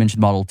 you mentioned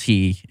Model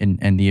T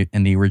and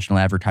the original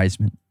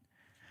advertisement,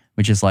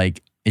 which is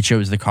like, it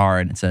shows the car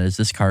and it says,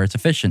 this car is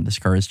efficient, this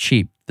car is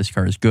cheap, this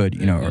car is good,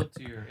 you know. Appeal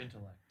to your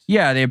intellect.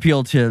 Yeah, they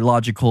appeal to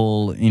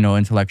logical, you know,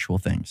 intellectual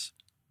things.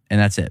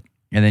 And that's it.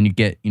 And then you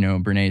get, you know,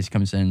 Bernays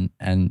comes in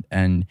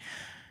and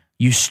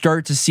you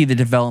start to see the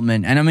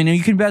development. And I mean,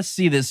 you can best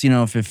see this, you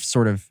know, if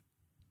sort of,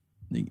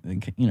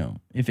 you know,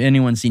 if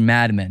anyone's seen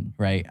Mad Men,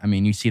 right? I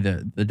mean, you see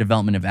the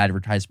development of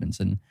advertisements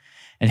and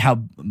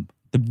how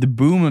the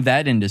boom of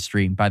that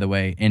industry, by the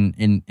way, in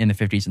the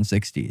 50s and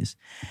 60s.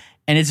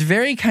 And it's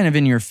very kind of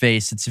in your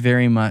face. It's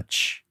very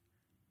much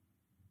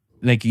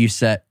like you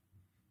said,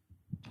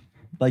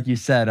 the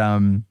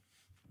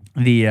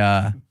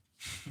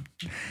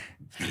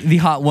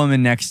hot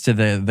woman next to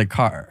the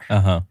car.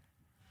 Uh-huh.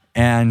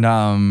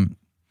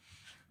 And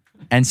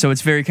so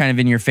it's very kind of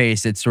in your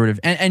face. It's sort of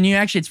and you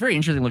actually, it's very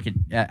interesting to look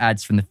at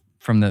ads from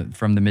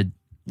the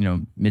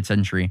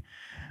mid-century.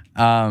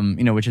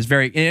 You know, which is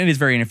it is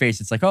very in your face.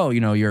 It's like, oh, you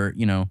know,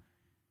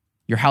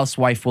 your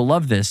housewife will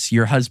love this.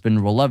 Your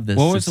husband will love this.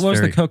 What was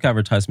the Coke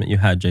advertisement you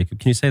had, Jacob?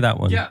 Can you say that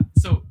one? Yeah.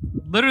 So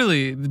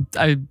literally,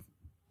 I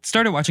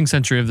started watching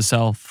Century of the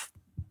Self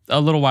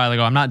a little while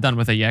ago. I'm not done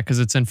with it yet because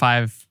it's in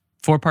 5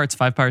 parts.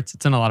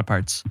 It's in a lot of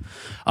parts.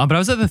 But I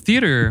was at the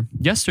theater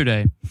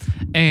yesterday,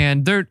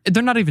 and they're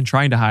not even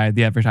trying to hide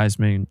the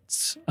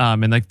advertisements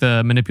and like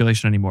the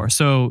manipulation anymore.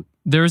 So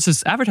there was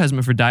this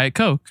advertisement for Diet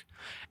Coke,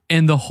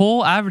 and the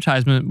whole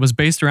advertisement was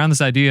based around this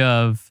idea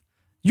of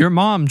your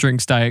mom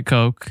drinks Diet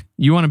Coke.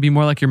 You want to be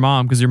more like your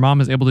mom because your mom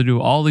is able to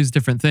do all these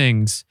different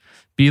things.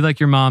 Be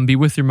like your mom, be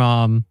with your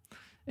mom,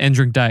 and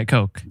drink Diet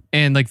Coke.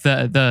 And like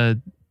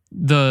the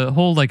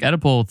whole like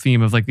Oedipal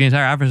theme of like the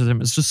entire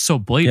advertisement is just so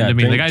blatant to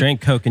me.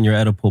 Drink Coke and your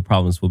Oedipal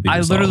problems will be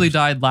resolved. I literally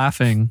died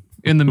laughing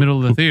in the middle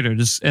of the theater,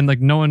 and like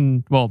no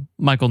one, well,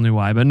 Michael knew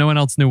why, but no one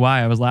else knew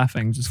why I was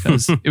laughing just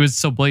because it was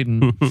so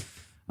blatant.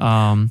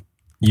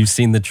 You've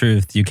seen the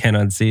truth. You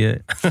cannot unsee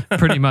it.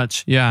 Pretty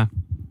much, yeah.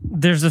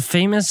 There's a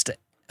famous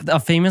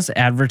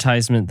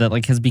advertisement that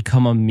like has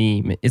become a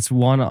meme. It's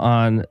one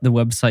on the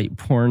website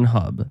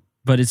Pornhub,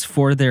 but it's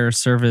for their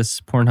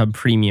service Pornhub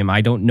Premium. I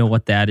don't know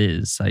what that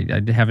is. I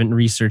haven't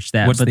researched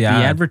that. What's but the the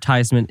ad?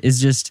 advertisement is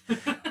just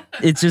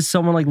it's just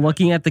someone like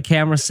looking at the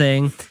camera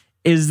saying,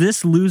 "Is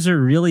this loser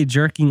really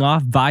jerking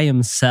off by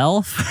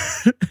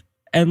himself?"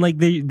 And like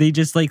they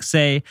just like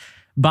say,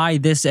 "Buy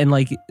this and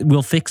like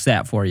we'll fix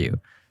that for you."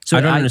 So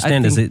I don't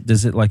understand. Is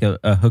it like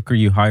a hooker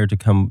you hire to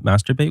come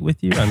masturbate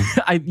with you?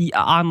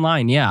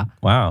 Online, yeah.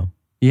 Wow.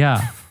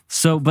 Yeah.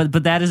 So, but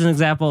that is an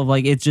example of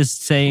like it's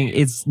just saying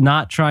it's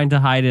not trying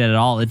to hide it at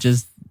all. It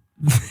just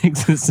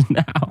exists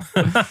now.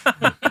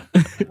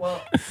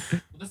 Well,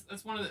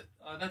 that's one of the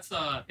that's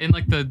in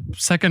like the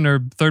second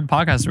or third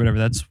podcast or whatever.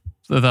 That's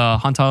the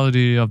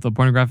hauntology of the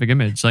pornographic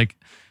image. Like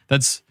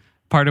that's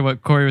part of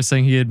what Corey was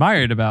saying he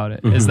admired about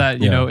it is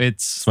that you know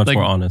it's much like,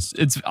 more honest.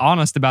 It's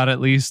honest about it, at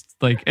least.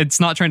 Like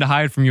it's not trying to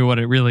hide from you what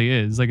it really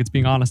is. Like it's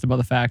being honest about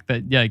the fact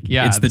that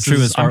it's the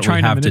truest art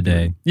we have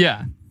today.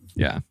 Yeah.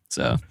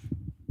 So.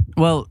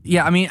 Well,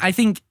 yeah, I mean, I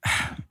think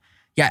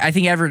that's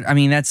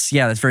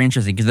very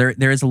interesting because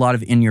there is a lot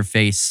of in your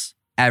face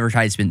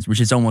advertisements,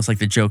 which is almost like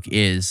the joke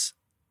is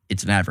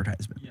it's an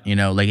advertisement. Yeah. You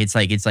know, like it's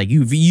like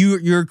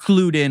you're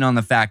clued in on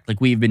the fact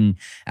like we've been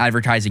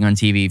advertising on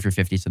TV for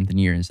 50 something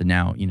years, and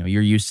now you know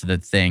you're used to the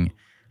thing,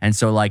 and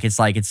so like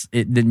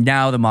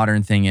now the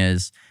modern thing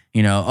is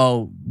you know,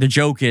 oh, the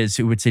joke is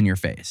what's in your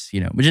face, you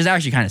know, which is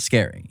actually kind of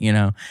scary, you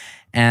know,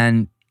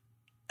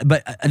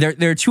 But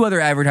there are 2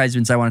 other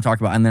advertisements I want to talk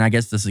about, and then I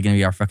guess this is going to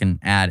be our fucking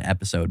ad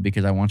episode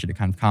because I want you to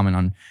kind of comment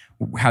on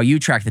how you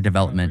track the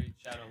development.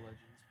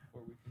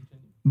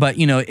 But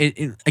you know,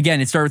 it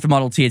started with the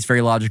Model T. It's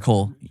very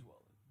logical.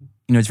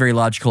 it's very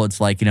logical. It's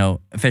like,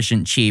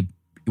 efficient, cheap,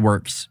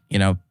 works,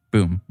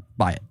 boom,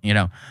 buy it,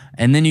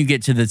 And then you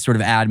get to the sort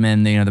of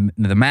admin,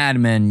 the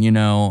madmen,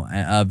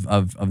 of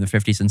the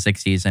 50s and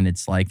 60s. And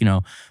it's like,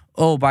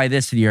 oh, buy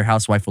this and your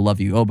housewife will love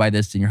you. Oh, buy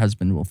this and your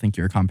husband will think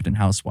you're a competent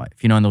housewife.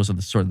 And those are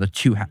the sort of the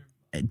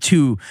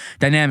two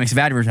dynamics of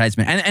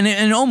advertisement. And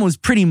it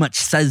almost pretty much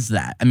says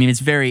that. I mean, it's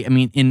very,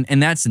 in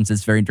that sense,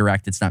 it's very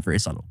direct. It's not very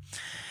subtle.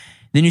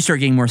 Then you start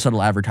getting more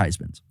subtle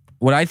advertisements.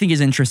 What I think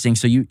is interesting,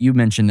 so you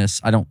mentioned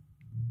this,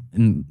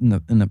 in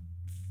the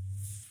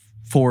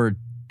 4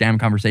 damn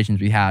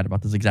conversations we had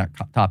about this exact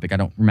topic, I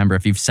don't remember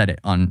if you've said it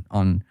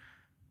on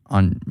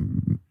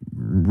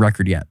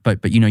record yet, but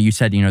you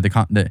said,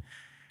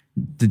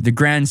 the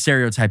grand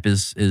stereotype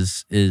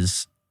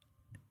is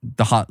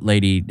the hot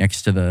lady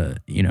next to the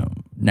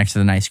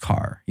nice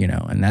car,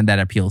 and that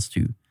appeals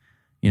to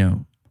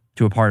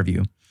a part of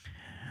you.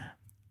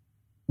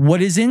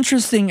 What is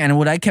interesting, and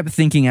what I kept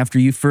thinking after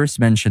you first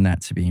mentioned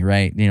that to me,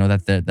 right?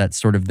 That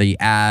sort of the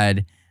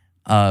ad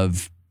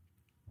of,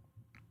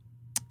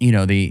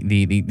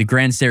 the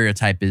grand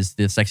stereotype is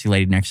the sexy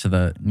lady next to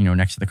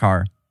the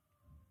car.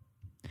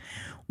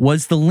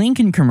 Was the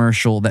Lincoln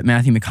commercial that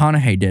Matthew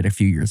McConaughey did a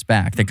few years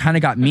back that kind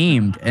of got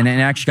memed, and it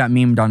actually got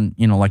memed on,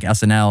 like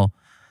SNL,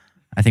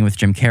 I think with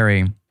Jim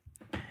Carrey.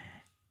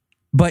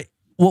 But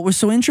what was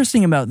so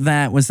interesting about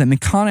that was that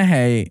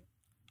McConaughey,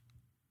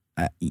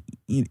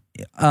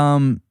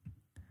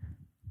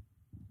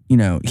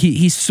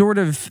 he's sort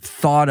of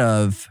thought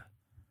of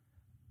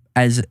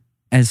as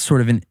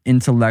sort of an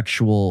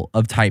intellectual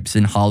of types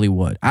in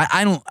Hollywood.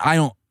 I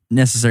don't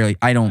necessarily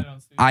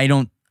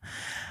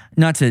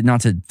not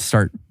to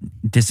start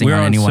dissing We're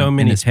on anyone. So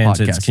many in this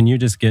tangents. podcast. Can you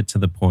just get to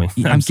the point?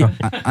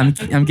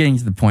 I'm getting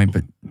to the point,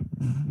 but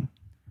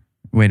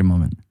wait a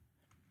moment.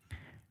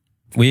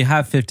 We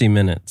have 50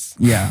 minutes.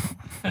 Yeah.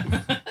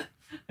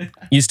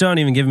 You still don't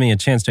even give me a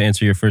chance to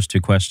answer your first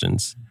 2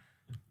 questions.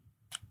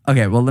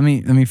 Okay, well let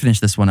me finish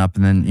this one up,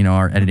 and then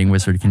our editing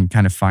wizard can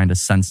kind of find a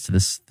sense to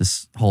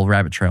this whole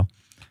rabbit trail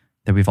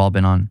that we've all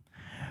been on.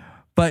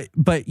 But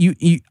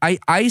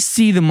I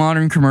see the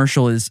modern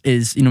commercial is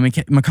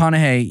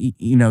McConaughey,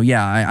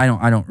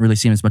 I don't really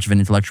see him as much of an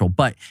intellectual,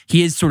 but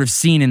he is sort of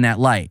seen in that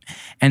light.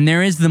 And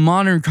there is the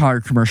modern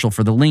car commercial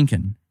for the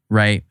Lincoln,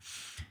 right?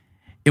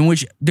 In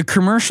which the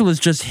commercial is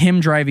just him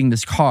driving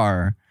this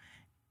car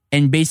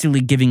and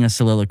basically giving a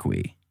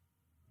soliloquy.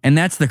 And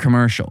that's the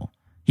commercial.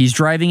 He's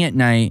driving at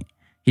night.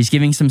 He's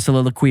giving some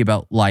soliloquy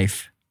about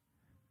life.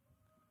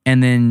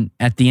 And then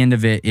at the end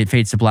of it, it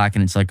fades to black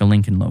and it's like a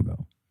Lincoln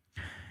logo.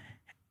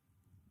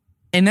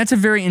 And that's a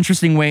very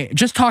interesting way,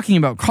 just talking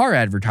about car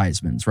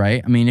advertisements,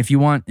 right? I mean, if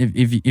you're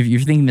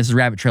thinking this is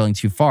rabbit trailing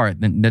too far,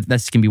 then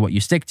that's going to be what you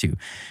stick to.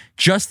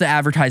 Just the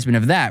advertisement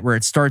of that, where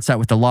it starts out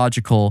with the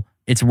logical,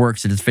 it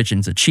works, it's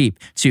efficient, it's cheap,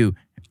 to,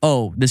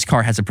 oh, this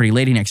car has a pretty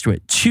lady next to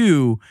it,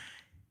 to,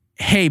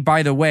 hey,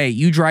 by the way,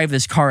 you drive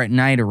this car at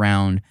night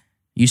around,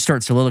 you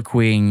start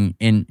soliloquying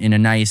in a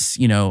nice,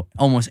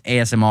 almost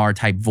ASMR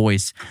type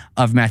voice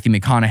of Matthew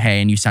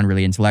McConaughey, and you sound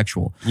really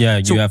intellectual. Yeah,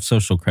 you have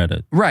social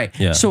credit. Right.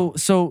 Yeah.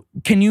 So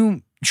can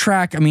you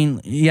track,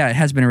 it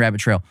has been a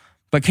rabbit trail,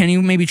 but can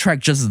you maybe track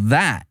just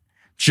that?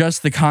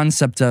 Just the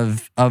concept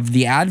of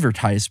the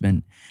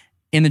advertisement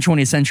in the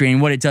 20th century and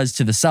what it does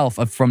to the self,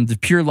 from the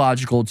pure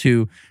logical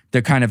to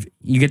the kind of,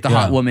 you get the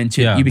hot woman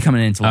to you become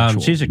an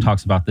intellectual. Zizek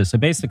talks about this. So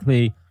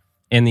basically,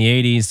 in the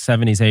 80s,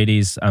 70s,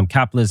 80s,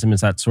 capitalism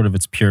is at sort of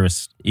its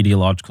purest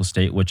ideological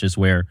state, which is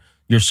where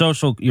your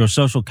social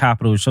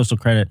capital, your social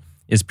credit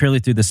is purely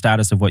through the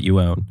status of what you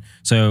own.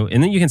 So,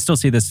 and then you can still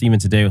see this even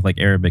today with like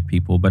Arabic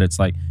people, but it's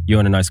like you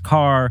own a nice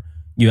car,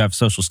 you have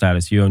social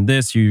status. You own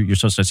this, your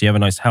social status. You have a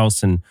nice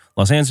house in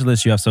Los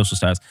Angeles, you have social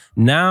status.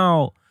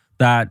 Now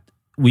that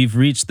we've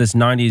reached this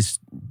 90s,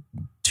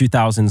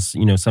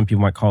 2000s, some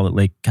people might call it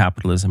late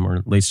capitalism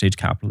or late stage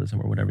capitalism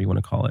or whatever you want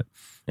to call it.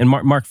 And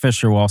Mark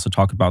Fisher will also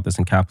talk about this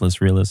in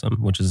Capitalist Realism,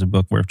 which is a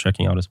book worth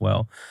checking out as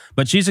well.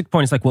 But Zizek's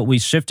point is like what we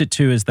shifted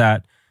to is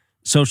that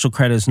social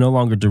credit is no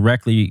longer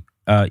directly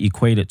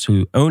equated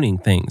to owning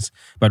things,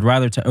 but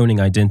rather to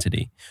owning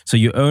identity. So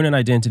you own an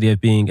identity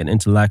of being an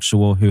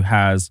intellectual who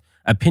has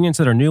opinions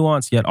that are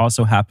nuanced, yet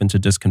also happen to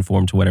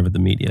disconform to whatever the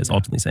media is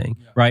ultimately saying,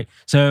 right?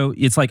 So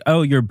it's like,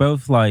 oh, you're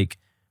both like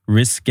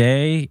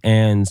risque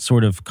and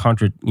sort of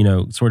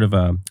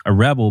a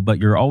rebel, but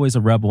you're always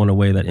a rebel in a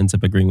way that ends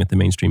up agreeing with the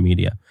mainstream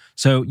media.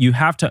 So you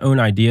have to own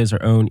ideas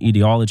or own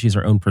ideologies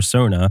or own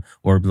persona,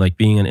 or like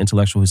being an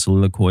intellectual who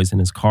soliloquies in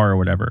his car or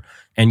whatever.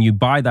 And you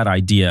buy that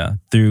idea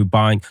through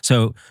buying.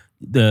 So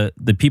the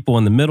people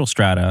in the middle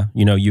strata,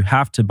 you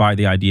have to buy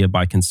the idea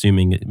by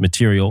consuming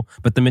material,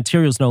 but the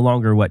material is no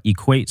longer what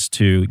equates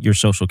to your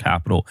social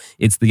capital.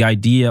 It's the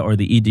idea or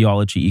the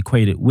ideology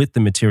equated with the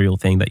material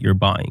thing that you're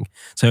buying.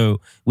 So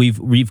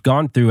we've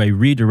gone through a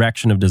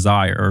redirection of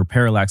desire or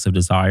parallax of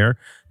desire,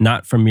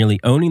 not from merely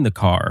owning the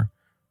car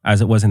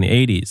as it was in the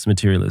 80s,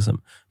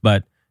 materialism,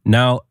 but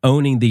now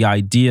owning the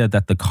idea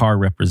that the car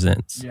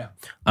represents. Yeah.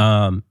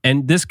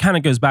 And this kind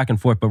of goes back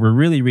and forth, but we're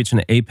really reaching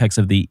the apex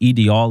of the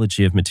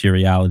ideology of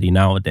materiality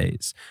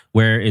nowadays,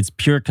 where it's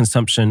pure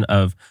consumption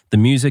of the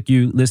music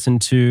you listen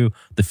to,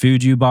 the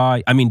food you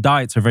buy. I mean,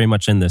 diets are very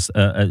much in this.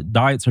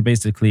 Diets are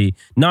basically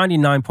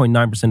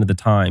 99.9% of the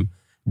time.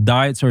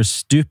 Diets are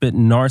stupid,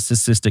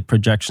 narcissistic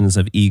projections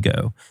of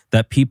ego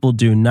that people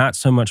do not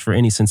so much for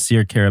any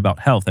sincere care about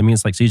health. I mean,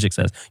 it's like Zizek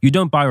says, you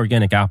don't buy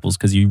organic apples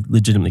because you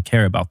legitimately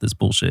care about this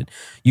bullshit.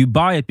 You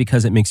buy it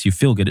because it makes you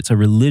feel good. It's a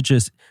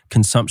religious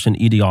consumption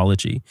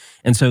ideology.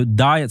 And so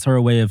diets are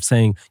a way of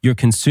saying you're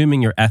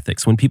consuming your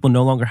ethics. When people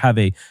no longer have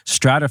a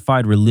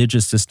stratified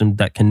religious system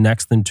that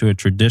connects them to a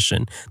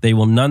tradition, they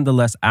will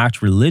nonetheless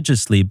act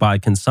religiously by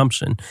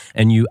consumption.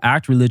 And you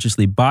act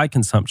religiously by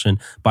consumption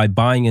by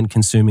buying and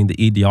consuming the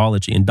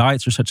ideology. And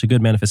diets are such a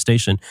good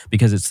manifestation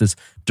because it's this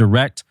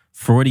direct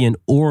Freudian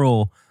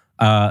oral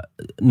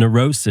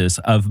neurosis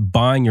of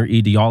buying your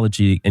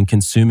ideology and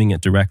consuming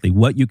it directly.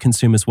 What you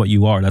consume is what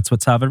you are. That's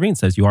what Savarine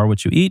says. You are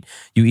what you eat.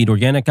 You eat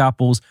organic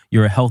apples.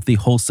 You're a healthy,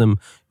 wholesome,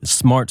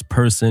 smart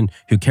person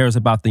who cares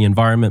about the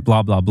environment,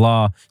 blah, blah,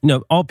 blah. You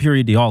know, all pure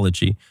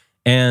ideology.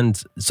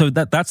 And so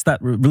that's that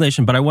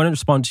relation. But I want to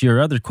respond to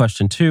your other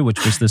question too,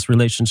 which was this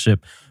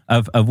relationship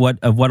of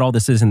what all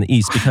this is in the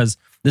East, because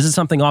this is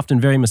something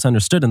often very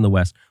misunderstood in the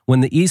West.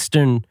 When the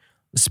Eastern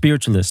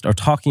spiritualists are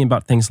talking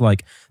about things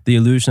like the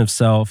illusion of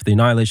self, the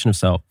annihilation of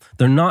self,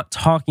 they're not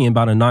talking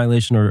about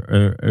annihilation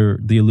or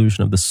the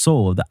illusion of the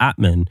soul, the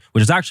Atman,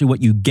 which is actually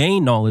what you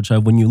gain knowledge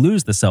of when you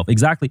lose the self.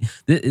 Exactly.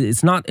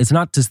 It's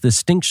not this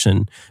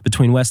distinction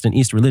between West and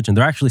East religion.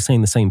 They're actually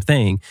saying the same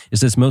thing. It's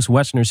just most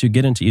Westerners who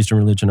get into Eastern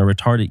religion are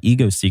retarded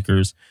ego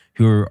seekers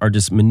who are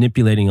just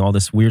manipulating all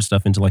this weird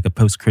stuff into like a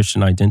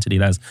post-Christian identity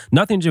that has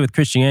nothing to do with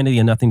Christianity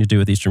and nothing to do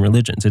with Eastern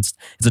religions. It's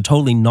a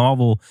totally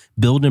novel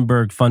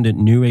Bilderberg-funded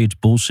New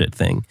Age bullshit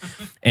thing.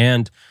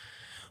 And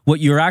what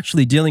you're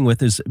actually dealing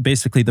with is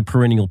basically the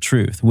perennial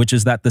truth, which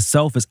is that the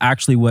self is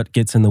actually what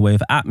gets in the way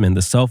of Atman.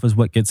 The self is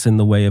what gets in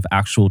the way of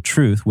actual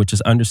truth, which is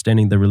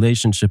understanding the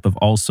relationship of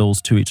all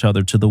souls to each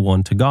other, to the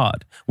one, to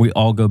God. We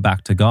all go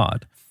back to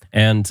God.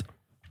 And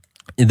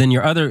then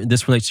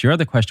this relates to your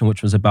other question,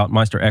 which was about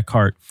Meister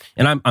Eckhart.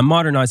 And I'm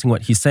modernizing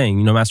what he's saying.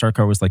 You know, Meister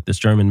Eckhart was like this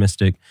German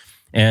mystic,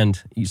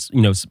 and he's,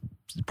 you know,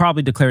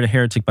 probably declared a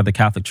heretic by the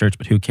Catholic Church,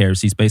 but who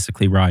cares? He's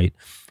basically right.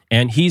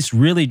 And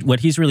what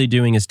he's really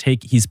doing is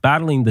he's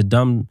battling the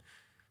dumb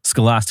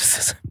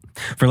scholasticism,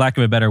 for lack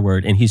of a better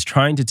word, and he's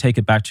trying to take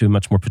it back to a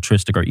much more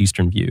patristic or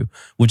Eastern view,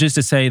 which is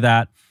to say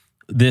that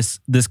this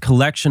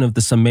collection of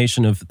the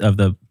summation of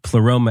the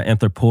pleroma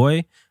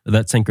anthropoi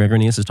that St.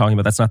 Gregorius is talking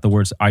about, that's not the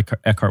words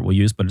Eckhart will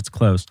use, but it's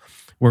close.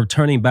 We're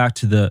turning back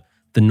to the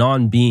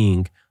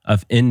non-being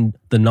of in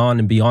the non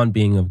and beyond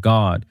being of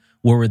God,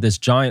 where we're this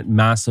giant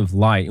massive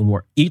light, and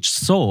where each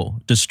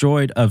soul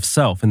destroyed of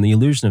self and the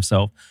illusion of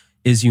self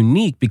is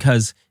unique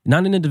because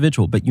not an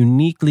individual, but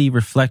uniquely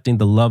reflecting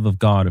the love of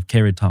God, of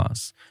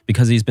caritas,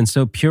 because he's been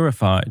so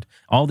purified.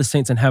 All the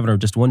saints in heaven are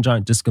just one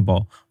giant disco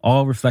ball,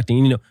 all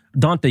reflecting. You know,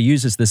 Dante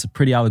uses this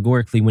pretty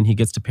allegorically when he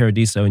gets to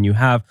Paradiso, and you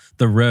have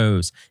the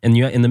rose, and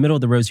in the middle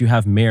of the rose you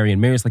have Mary, and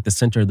Mary's like the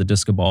center of the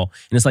disco ball.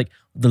 And it's like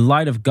the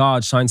light of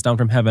God shines down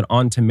from heaven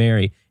onto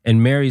Mary,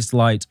 and Mary's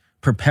light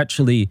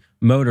perpetually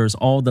motors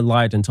all the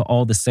light into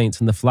all the saints,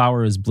 and the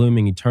flower is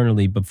blooming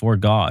eternally before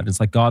God. It's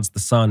like God's the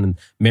sun, and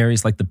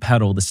Mary's like the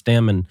petal, the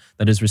stamen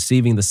that is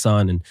receiving the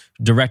sun and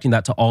directing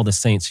that to all the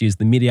saints. She is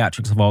the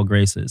mediatrix of all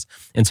graces.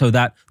 And so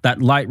that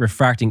light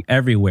refracting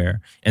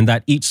everywhere, and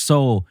that each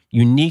soul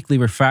uniquely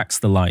refracts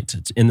the light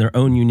in their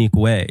own unique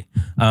way.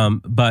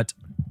 But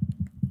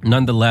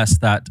nonetheless,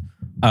 that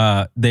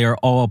they are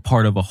all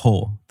part of a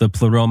whole, the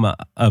pleroma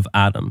of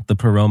Adam, the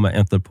pleroma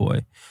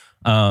anthropoi.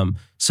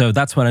 So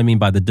that's what I mean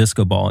by the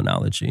disco ball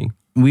analogy.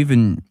 We've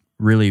been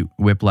really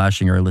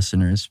whiplashing our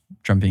listeners,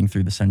 jumping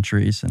through the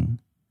centuries and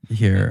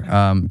here,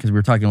 because we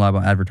were talking a lot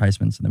about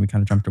advertisements, and then we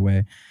kind of jumped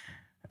away,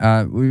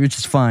 which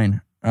is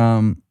fine.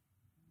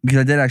 Because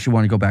I did actually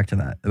want to go back to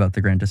that, about the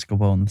grand disco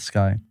ball in the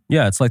sky.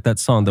 Yeah, it's like that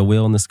song, "The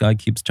wheel in the sky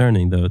keeps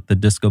turning." The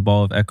disco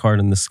ball of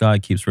Eckhart in the sky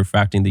keeps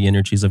refracting the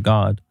energies of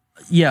God.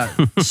 Yeah.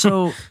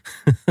 So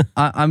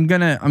I'm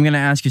gonna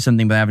ask you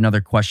something, but I have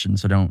another question,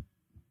 so don't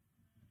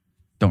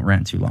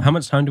rant too long. How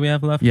much time do we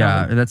have left?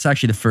 Yeah, that's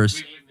actually the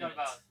first.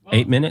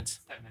 8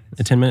 minutes?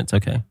 10 minutes?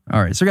 Okay.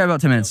 All right, so we got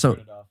about 10 minutes.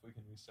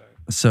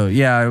 So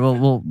yeah,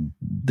 we'll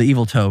the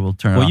evil toe will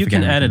turn it off. Well, you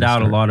can edit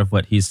out a lot of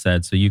what he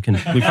said, so you can.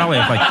 We probably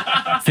have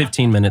like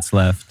 15 minutes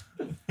left.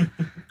 That's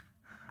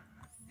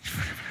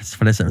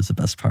what I said was the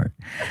best part.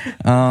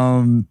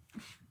 Yeah,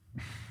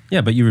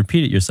 but you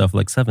repeat it yourself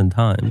like 7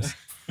 times.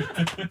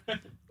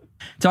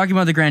 Talking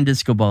about the grand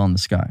disco ball in the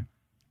sky,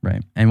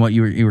 right? And what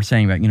you were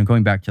saying about,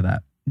 going back to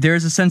that.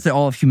 There's a sense that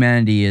all of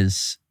humanity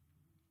is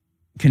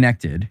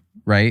connected,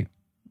 right?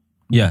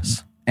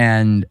 Yes.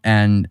 And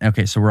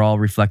okay, so we're all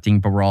reflecting,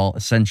 but we're all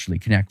essentially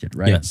connected,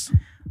 right? Yes.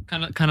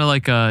 Kind of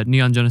like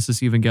Neon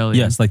Genesis Evangelion.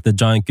 Yes, like the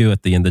giant goo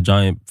at the end, the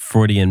giant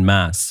Freudian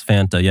mass,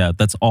 Fanta. Yeah,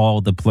 that's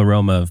all the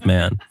pleroma of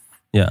man.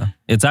 Yeah.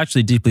 It's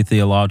actually deeply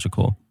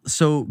theological.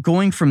 So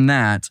going from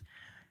that,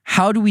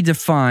 how do we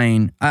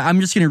define? I'm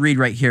just going to read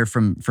right here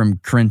from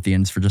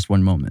Corinthians for just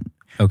one moment.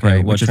 Okay. Right,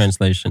 What which is-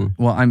 translation?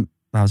 Well,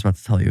 I was about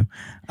to tell you.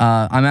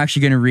 I'm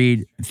actually going to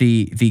read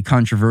the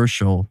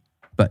controversial,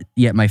 but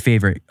yet my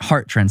favorite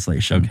Hart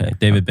translation. Okay.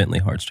 David Bentley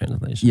Hart's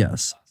translation.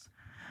 Yes.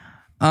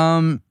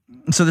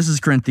 So this is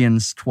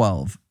Corinthians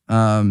 12.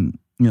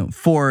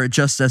 For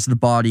just as the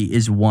body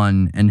is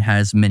one and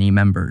has many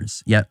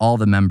members, yet all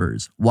the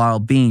members, while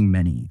being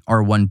many,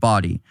 are one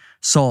body,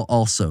 so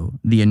also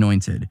the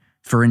anointed.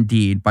 For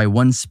indeed, by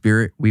one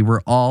Spirit we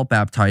were all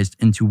baptized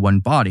into one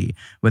body,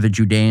 whether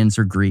Judeans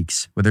or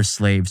Greeks, whether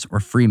slaves or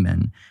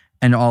freemen,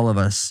 and all of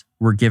us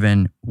were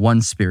given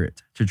one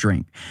Spirit to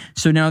drink.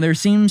 So now there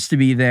seems to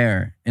be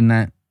there in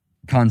that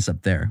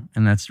concept there,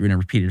 and that's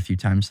repeated a few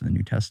times in the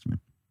New Testament,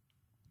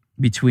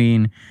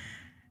 between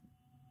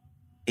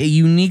a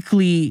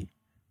uniquely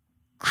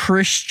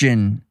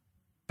Christian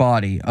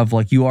body of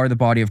like you are the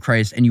body of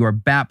Christ and you are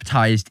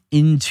baptized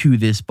into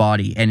this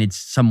body and it's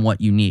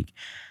somewhat unique.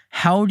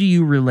 How do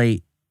you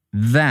relate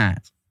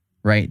that,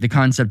 right? The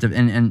concept of,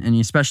 and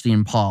especially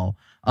in Paul,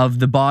 of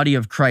the body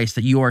of Christ,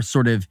 that you are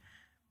sort of,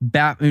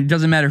 it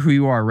doesn't matter who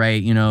you are,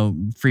 right?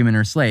 Freeman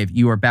or slave,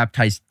 you are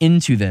baptized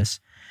into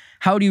this.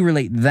 How do you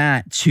relate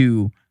that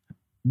to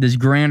this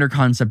grander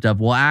concept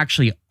of, well,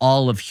 actually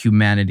all of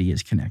humanity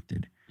is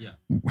connected? Yeah.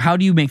 How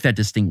do you make that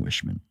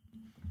distinguishment?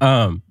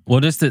 Well,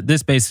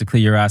 this basically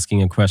you're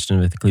asking a question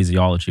with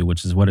ecclesiology,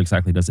 which is what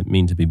exactly does it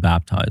mean to be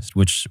baptized,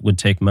 which would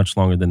take much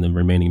longer than the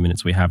remaining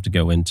minutes we have to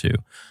go into.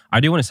 I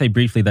do want to say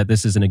briefly that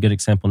this isn't a good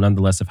example,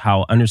 nonetheless, of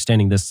how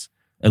understanding this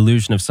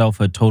illusion of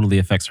selfhood totally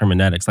affects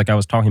hermeneutics. Like I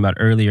was talking about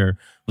earlier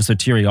with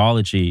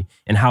soteriology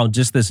and how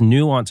just this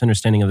nuanced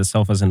understanding of the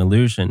self as an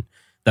illusion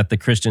that the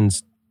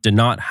Christians did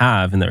not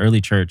have in the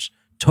early church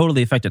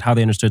totally affected how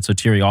they understood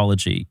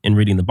soteriology in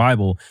reading the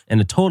Bible in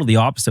a totally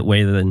opposite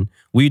way than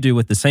we do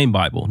with the same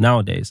Bible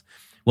nowadays.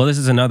 Well, this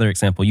is another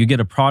example. You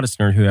get a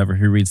Protestant or whoever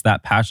who reads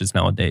that passage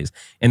nowadays,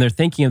 and they're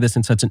thinking of this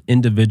in such an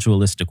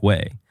individualistic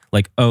way.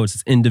 Like, oh, it's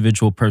this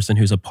individual person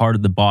who's a part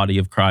of the body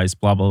of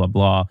Christ, blah, blah, blah,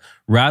 blah,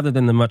 rather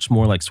than the much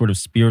more like sort of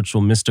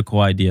spiritual,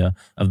 mystical idea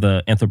of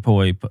the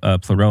anthropoi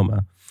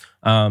pleroma.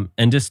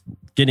 And just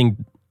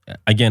getting,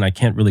 again, I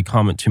can't really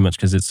comment too much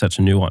because it's such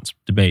a nuanced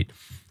debate,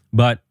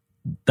 but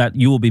that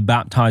you will be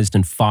baptized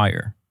in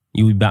fire.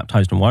 You will be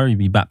baptized in water, you'll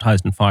be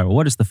baptized in fire. Well,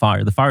 what is the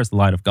fire? The fire is the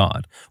light of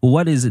God. Well,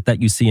 what is it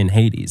that you see in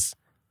Hades?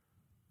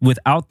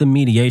 Without the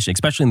mediation,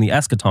 especially in the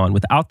eschaton,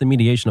 without the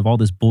mediation of all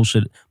this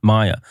bullshit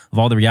Maya, of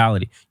all the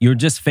reality, you're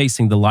just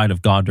facing the light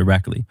of God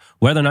directly.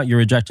 Whether or not you're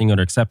rejecting it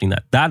or accepting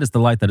that, that is the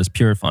light that is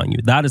purifying you.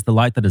 That is the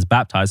light that is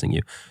baptizing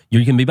you.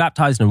 You can be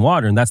baptized in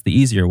water, and that's the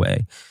easier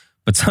way.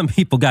 But some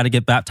people got to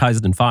get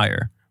baptized in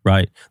fire.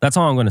 Right? That's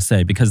all I'm going to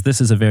say because this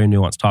is a very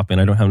nuanced topic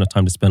and I don't have enough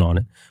time to spend on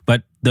it.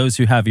 But those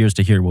who have ears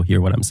to hear will hear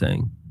what I'm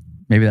saying.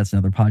 Maybe that's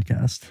another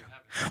podcast.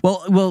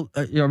 Well,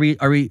 are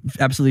we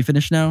absolutely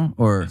finished now,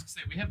 or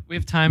we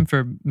have time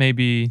for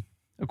maybe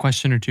a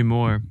question or two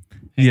more?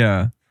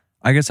 Yeah,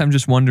 I guess I'm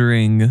just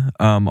wondering,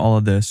 all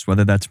of this,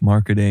 whether that's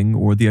marketing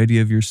or the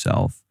idea of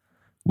yourself,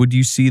 would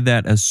you see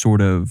that as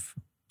sort of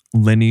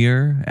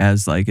linear,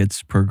 as like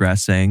it's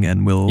progressing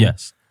and we'll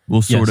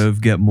sort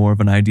of get more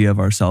of an idea of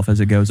ourselves as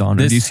it goes on?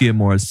 Or do you see it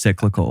more as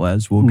cyclical,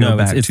 as we'll go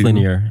back to? No, it's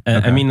linear.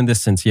 Okay. I mean, in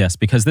this sense, yes,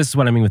 because this is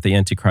what I mean with the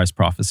Antichrist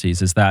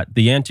prophecies, is that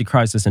the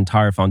Antichrist's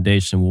entire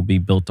foundation will be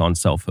built on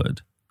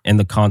selfhood and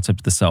the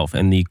concept of the self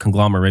and the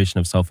conglomeration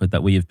of selfhood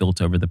that we have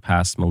built over the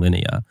past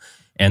millennia.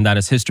 And that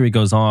as history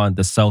goes on,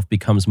 the self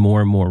becomes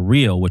more and more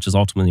real, which is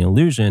ultimately an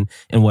illusion.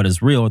 And what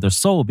is real, the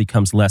soul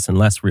becomes less and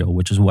less real,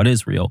 which is what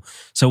is real.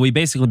 So we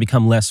basically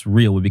become less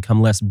real. We become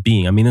less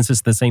being. I mean, this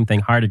is the same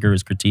thing Heidegger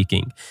is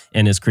critiquing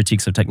in his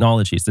critiques of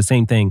technology. It's the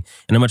same thing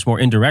in a much more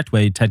indirect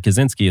way Ted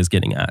Kaczynski is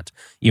getting at,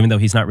 even though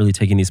he's not really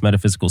taking these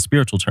metaphysical,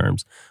 spiritual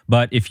terms.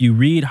 But if you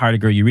read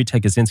Heidegger, you read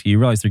Ted Kaczynski, you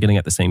realize they're getting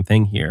at the same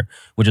thing here,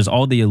 which is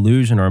all the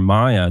illusion or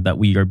Maya that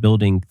we are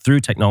building through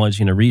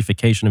technology and a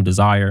reification of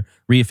desire,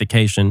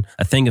 reification,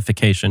 a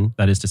thingification,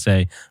 that is to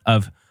say,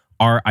 of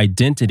our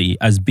identity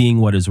as being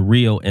what is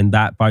real and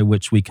that by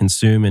which we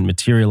consume and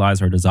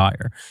materialize our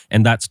desire.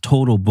 And that's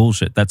total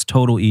bullshit. That's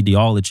total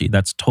ideology.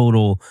 That's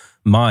total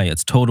Maya.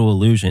 It's total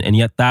illusion. And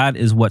yet that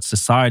is what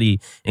society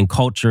and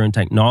culture and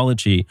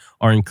technology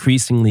are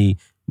increasingly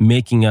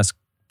making us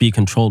be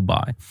controlled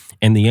by.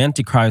 And the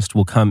Antichrist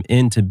will come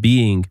into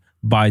being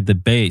by the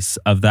base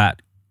of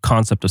that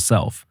concept of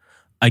self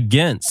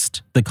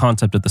against the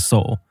concept of the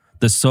soul.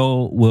 The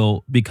soul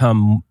will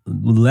become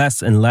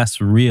less and less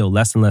real,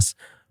 less and less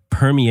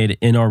permeated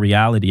in our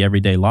reality,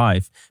 everyday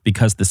life,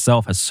 because the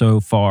self has so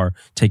far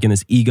taken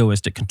this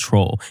egoistic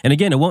control. And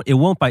again, it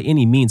won't by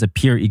any means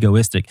appear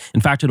egoistic.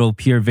 In fact, it'll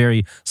appear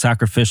very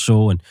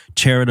sacrificial and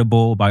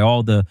charitable by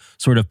all the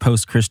sort of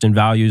post-Christian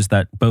values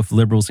that both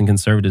liberals and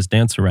conservatives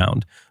dance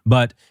around.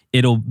 But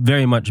it'll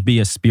very much be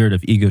a spirit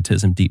of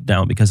egotism deep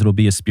down, because it'll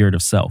be a spirit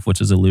of self,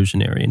 which is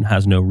illusionary and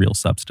has no real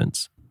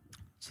substance.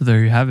 So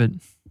there you have it.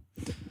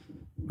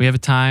 We have a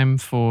time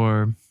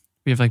for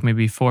We have like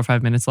maybe 4 or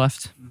 5 minutes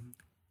left.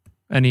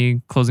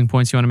 Any closing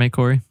points you want to make,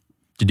 Corey?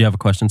 Did you have a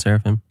question,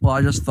 Seraphim? Well,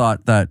 I just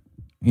thought that,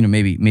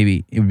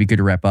 maybe it would be good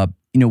to wrap up,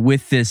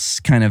 with this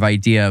kind of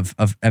idea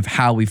of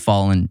how we've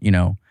fallen,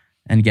 and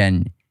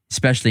again,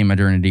 especially in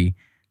modernity,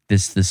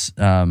 this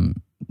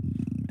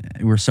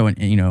we're so,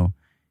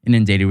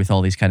 inundated with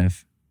all these kind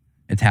of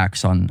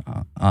attacks on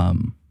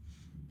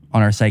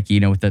our psyche,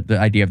 with the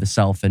idea of the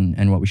self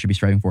and what we should be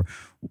striving for.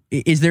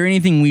 Is there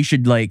anything we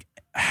should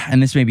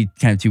and this may be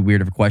kind of too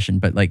weird of a question,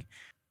 but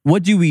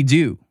what do we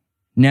do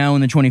now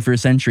in the 21st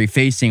century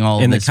facing all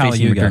of In the this, Kali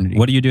facing Yuga. modernity?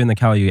 What do you do in the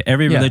Kali Yuga?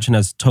 Every Yeah. religion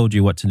has told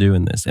you what to do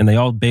in this, and they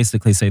all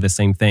basically say the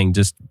same thing,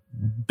 just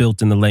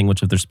built in the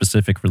language of their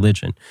specific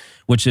religion,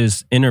 which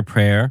is inner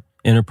prayer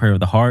of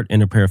the heart,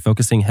 inner prayer of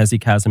focusing,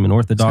 hesychasm and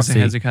orthodoxy,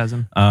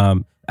 Hesychasm.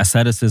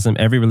 asceticism.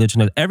 Every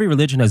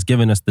religion has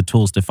given us the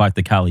tools to fight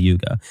the Kali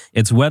Yuga.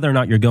 It's whether or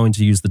not you're going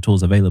to use the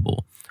tools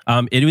available.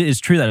 It is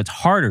true that it's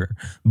harder,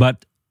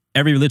 but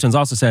every religion has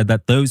also said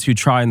that those who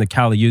try in the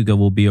Kali Yuga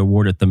will be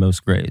awarded the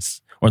most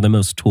grace or the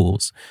most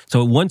tools.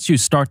 So once you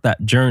start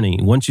that journey,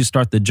 once you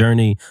start the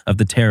journey of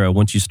the tarot,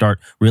 once you start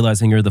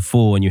realizing you're the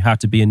fool and you have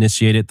to be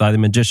initiated by the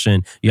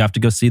magician, you have to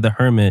go see the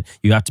hermit,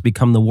 you have to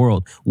become the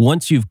world.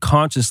 Once you've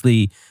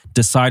consciously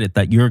decided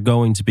that you're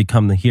going to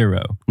become the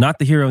hero, not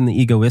the hero in the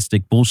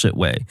egoistic bullshit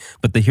way,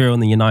 but the hero in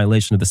the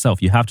annihilation of the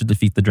self. You have to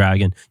defeat the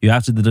dragon. You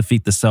have to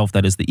defeat the self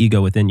that is the ego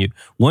within you.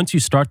 Once you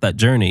start that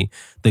journey,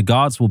 the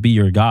gods will be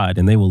your guide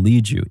and they will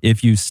lead you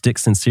if you stick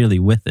sincerely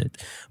with it.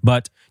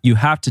 But you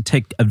have to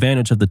take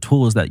advantage of the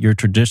tools that your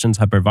traditions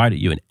have provided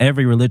you. And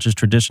every religious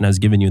tradition has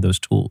given you those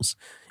tools.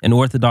 In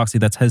orthodoxy,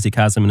 that's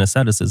hesychasm and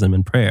asceticism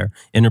and prayer,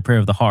 inner prayer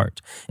of the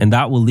heart. And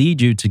that will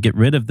lead you to get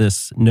rid of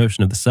this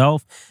notion of the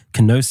self,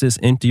 kenosis,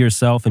 into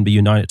yourself and be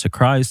united to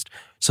Christ,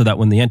 so that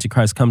when the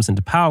Antichrist comes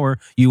into power,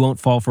 you won't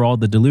fall for all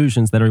the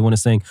delusions that everyone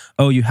is saying,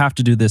 oh, you have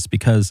to do this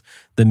because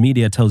the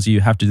media tells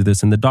you have to do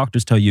this, and the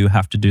doctors tell you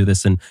have to do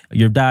this, and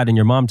your dad and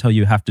your mom tell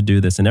you have to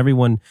do this, and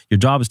everyone, your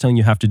job is telling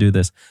you have to do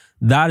this.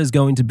 That is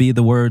going to be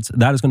the words,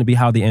 that is going to be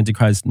how the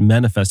Antichrist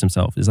manifests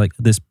himself, is like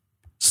this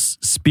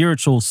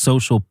spiritual,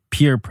 social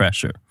peer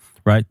pressure,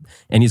 right?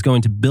 And he's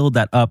going to build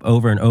that up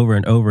over and over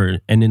and over.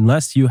 And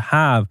unless you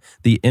have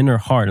the inner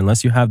heart,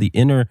 unless you have the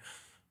inner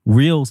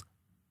real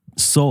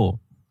soul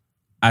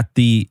at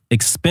the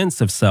expense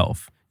of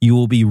self, you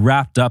will be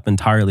wrapped up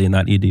entirely in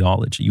that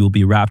ideology. You will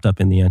be wrapped up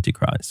in the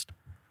Antichrist.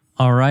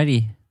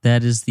 Alrighty,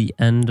 that is the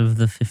end of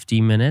the 50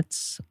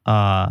 minutes.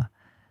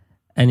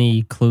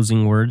 Any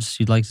closing words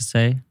you'd like to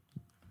say?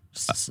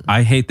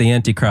 I hate the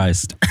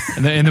Antichrist.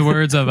 In the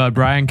words of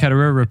Brian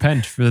Ketterer,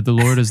 repent, for the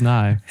Lord is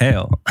nigh.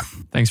 Hail.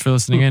 Thanks for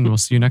listening in. We'll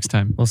see you next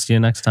time. We'll see you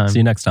next time. See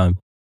you next time.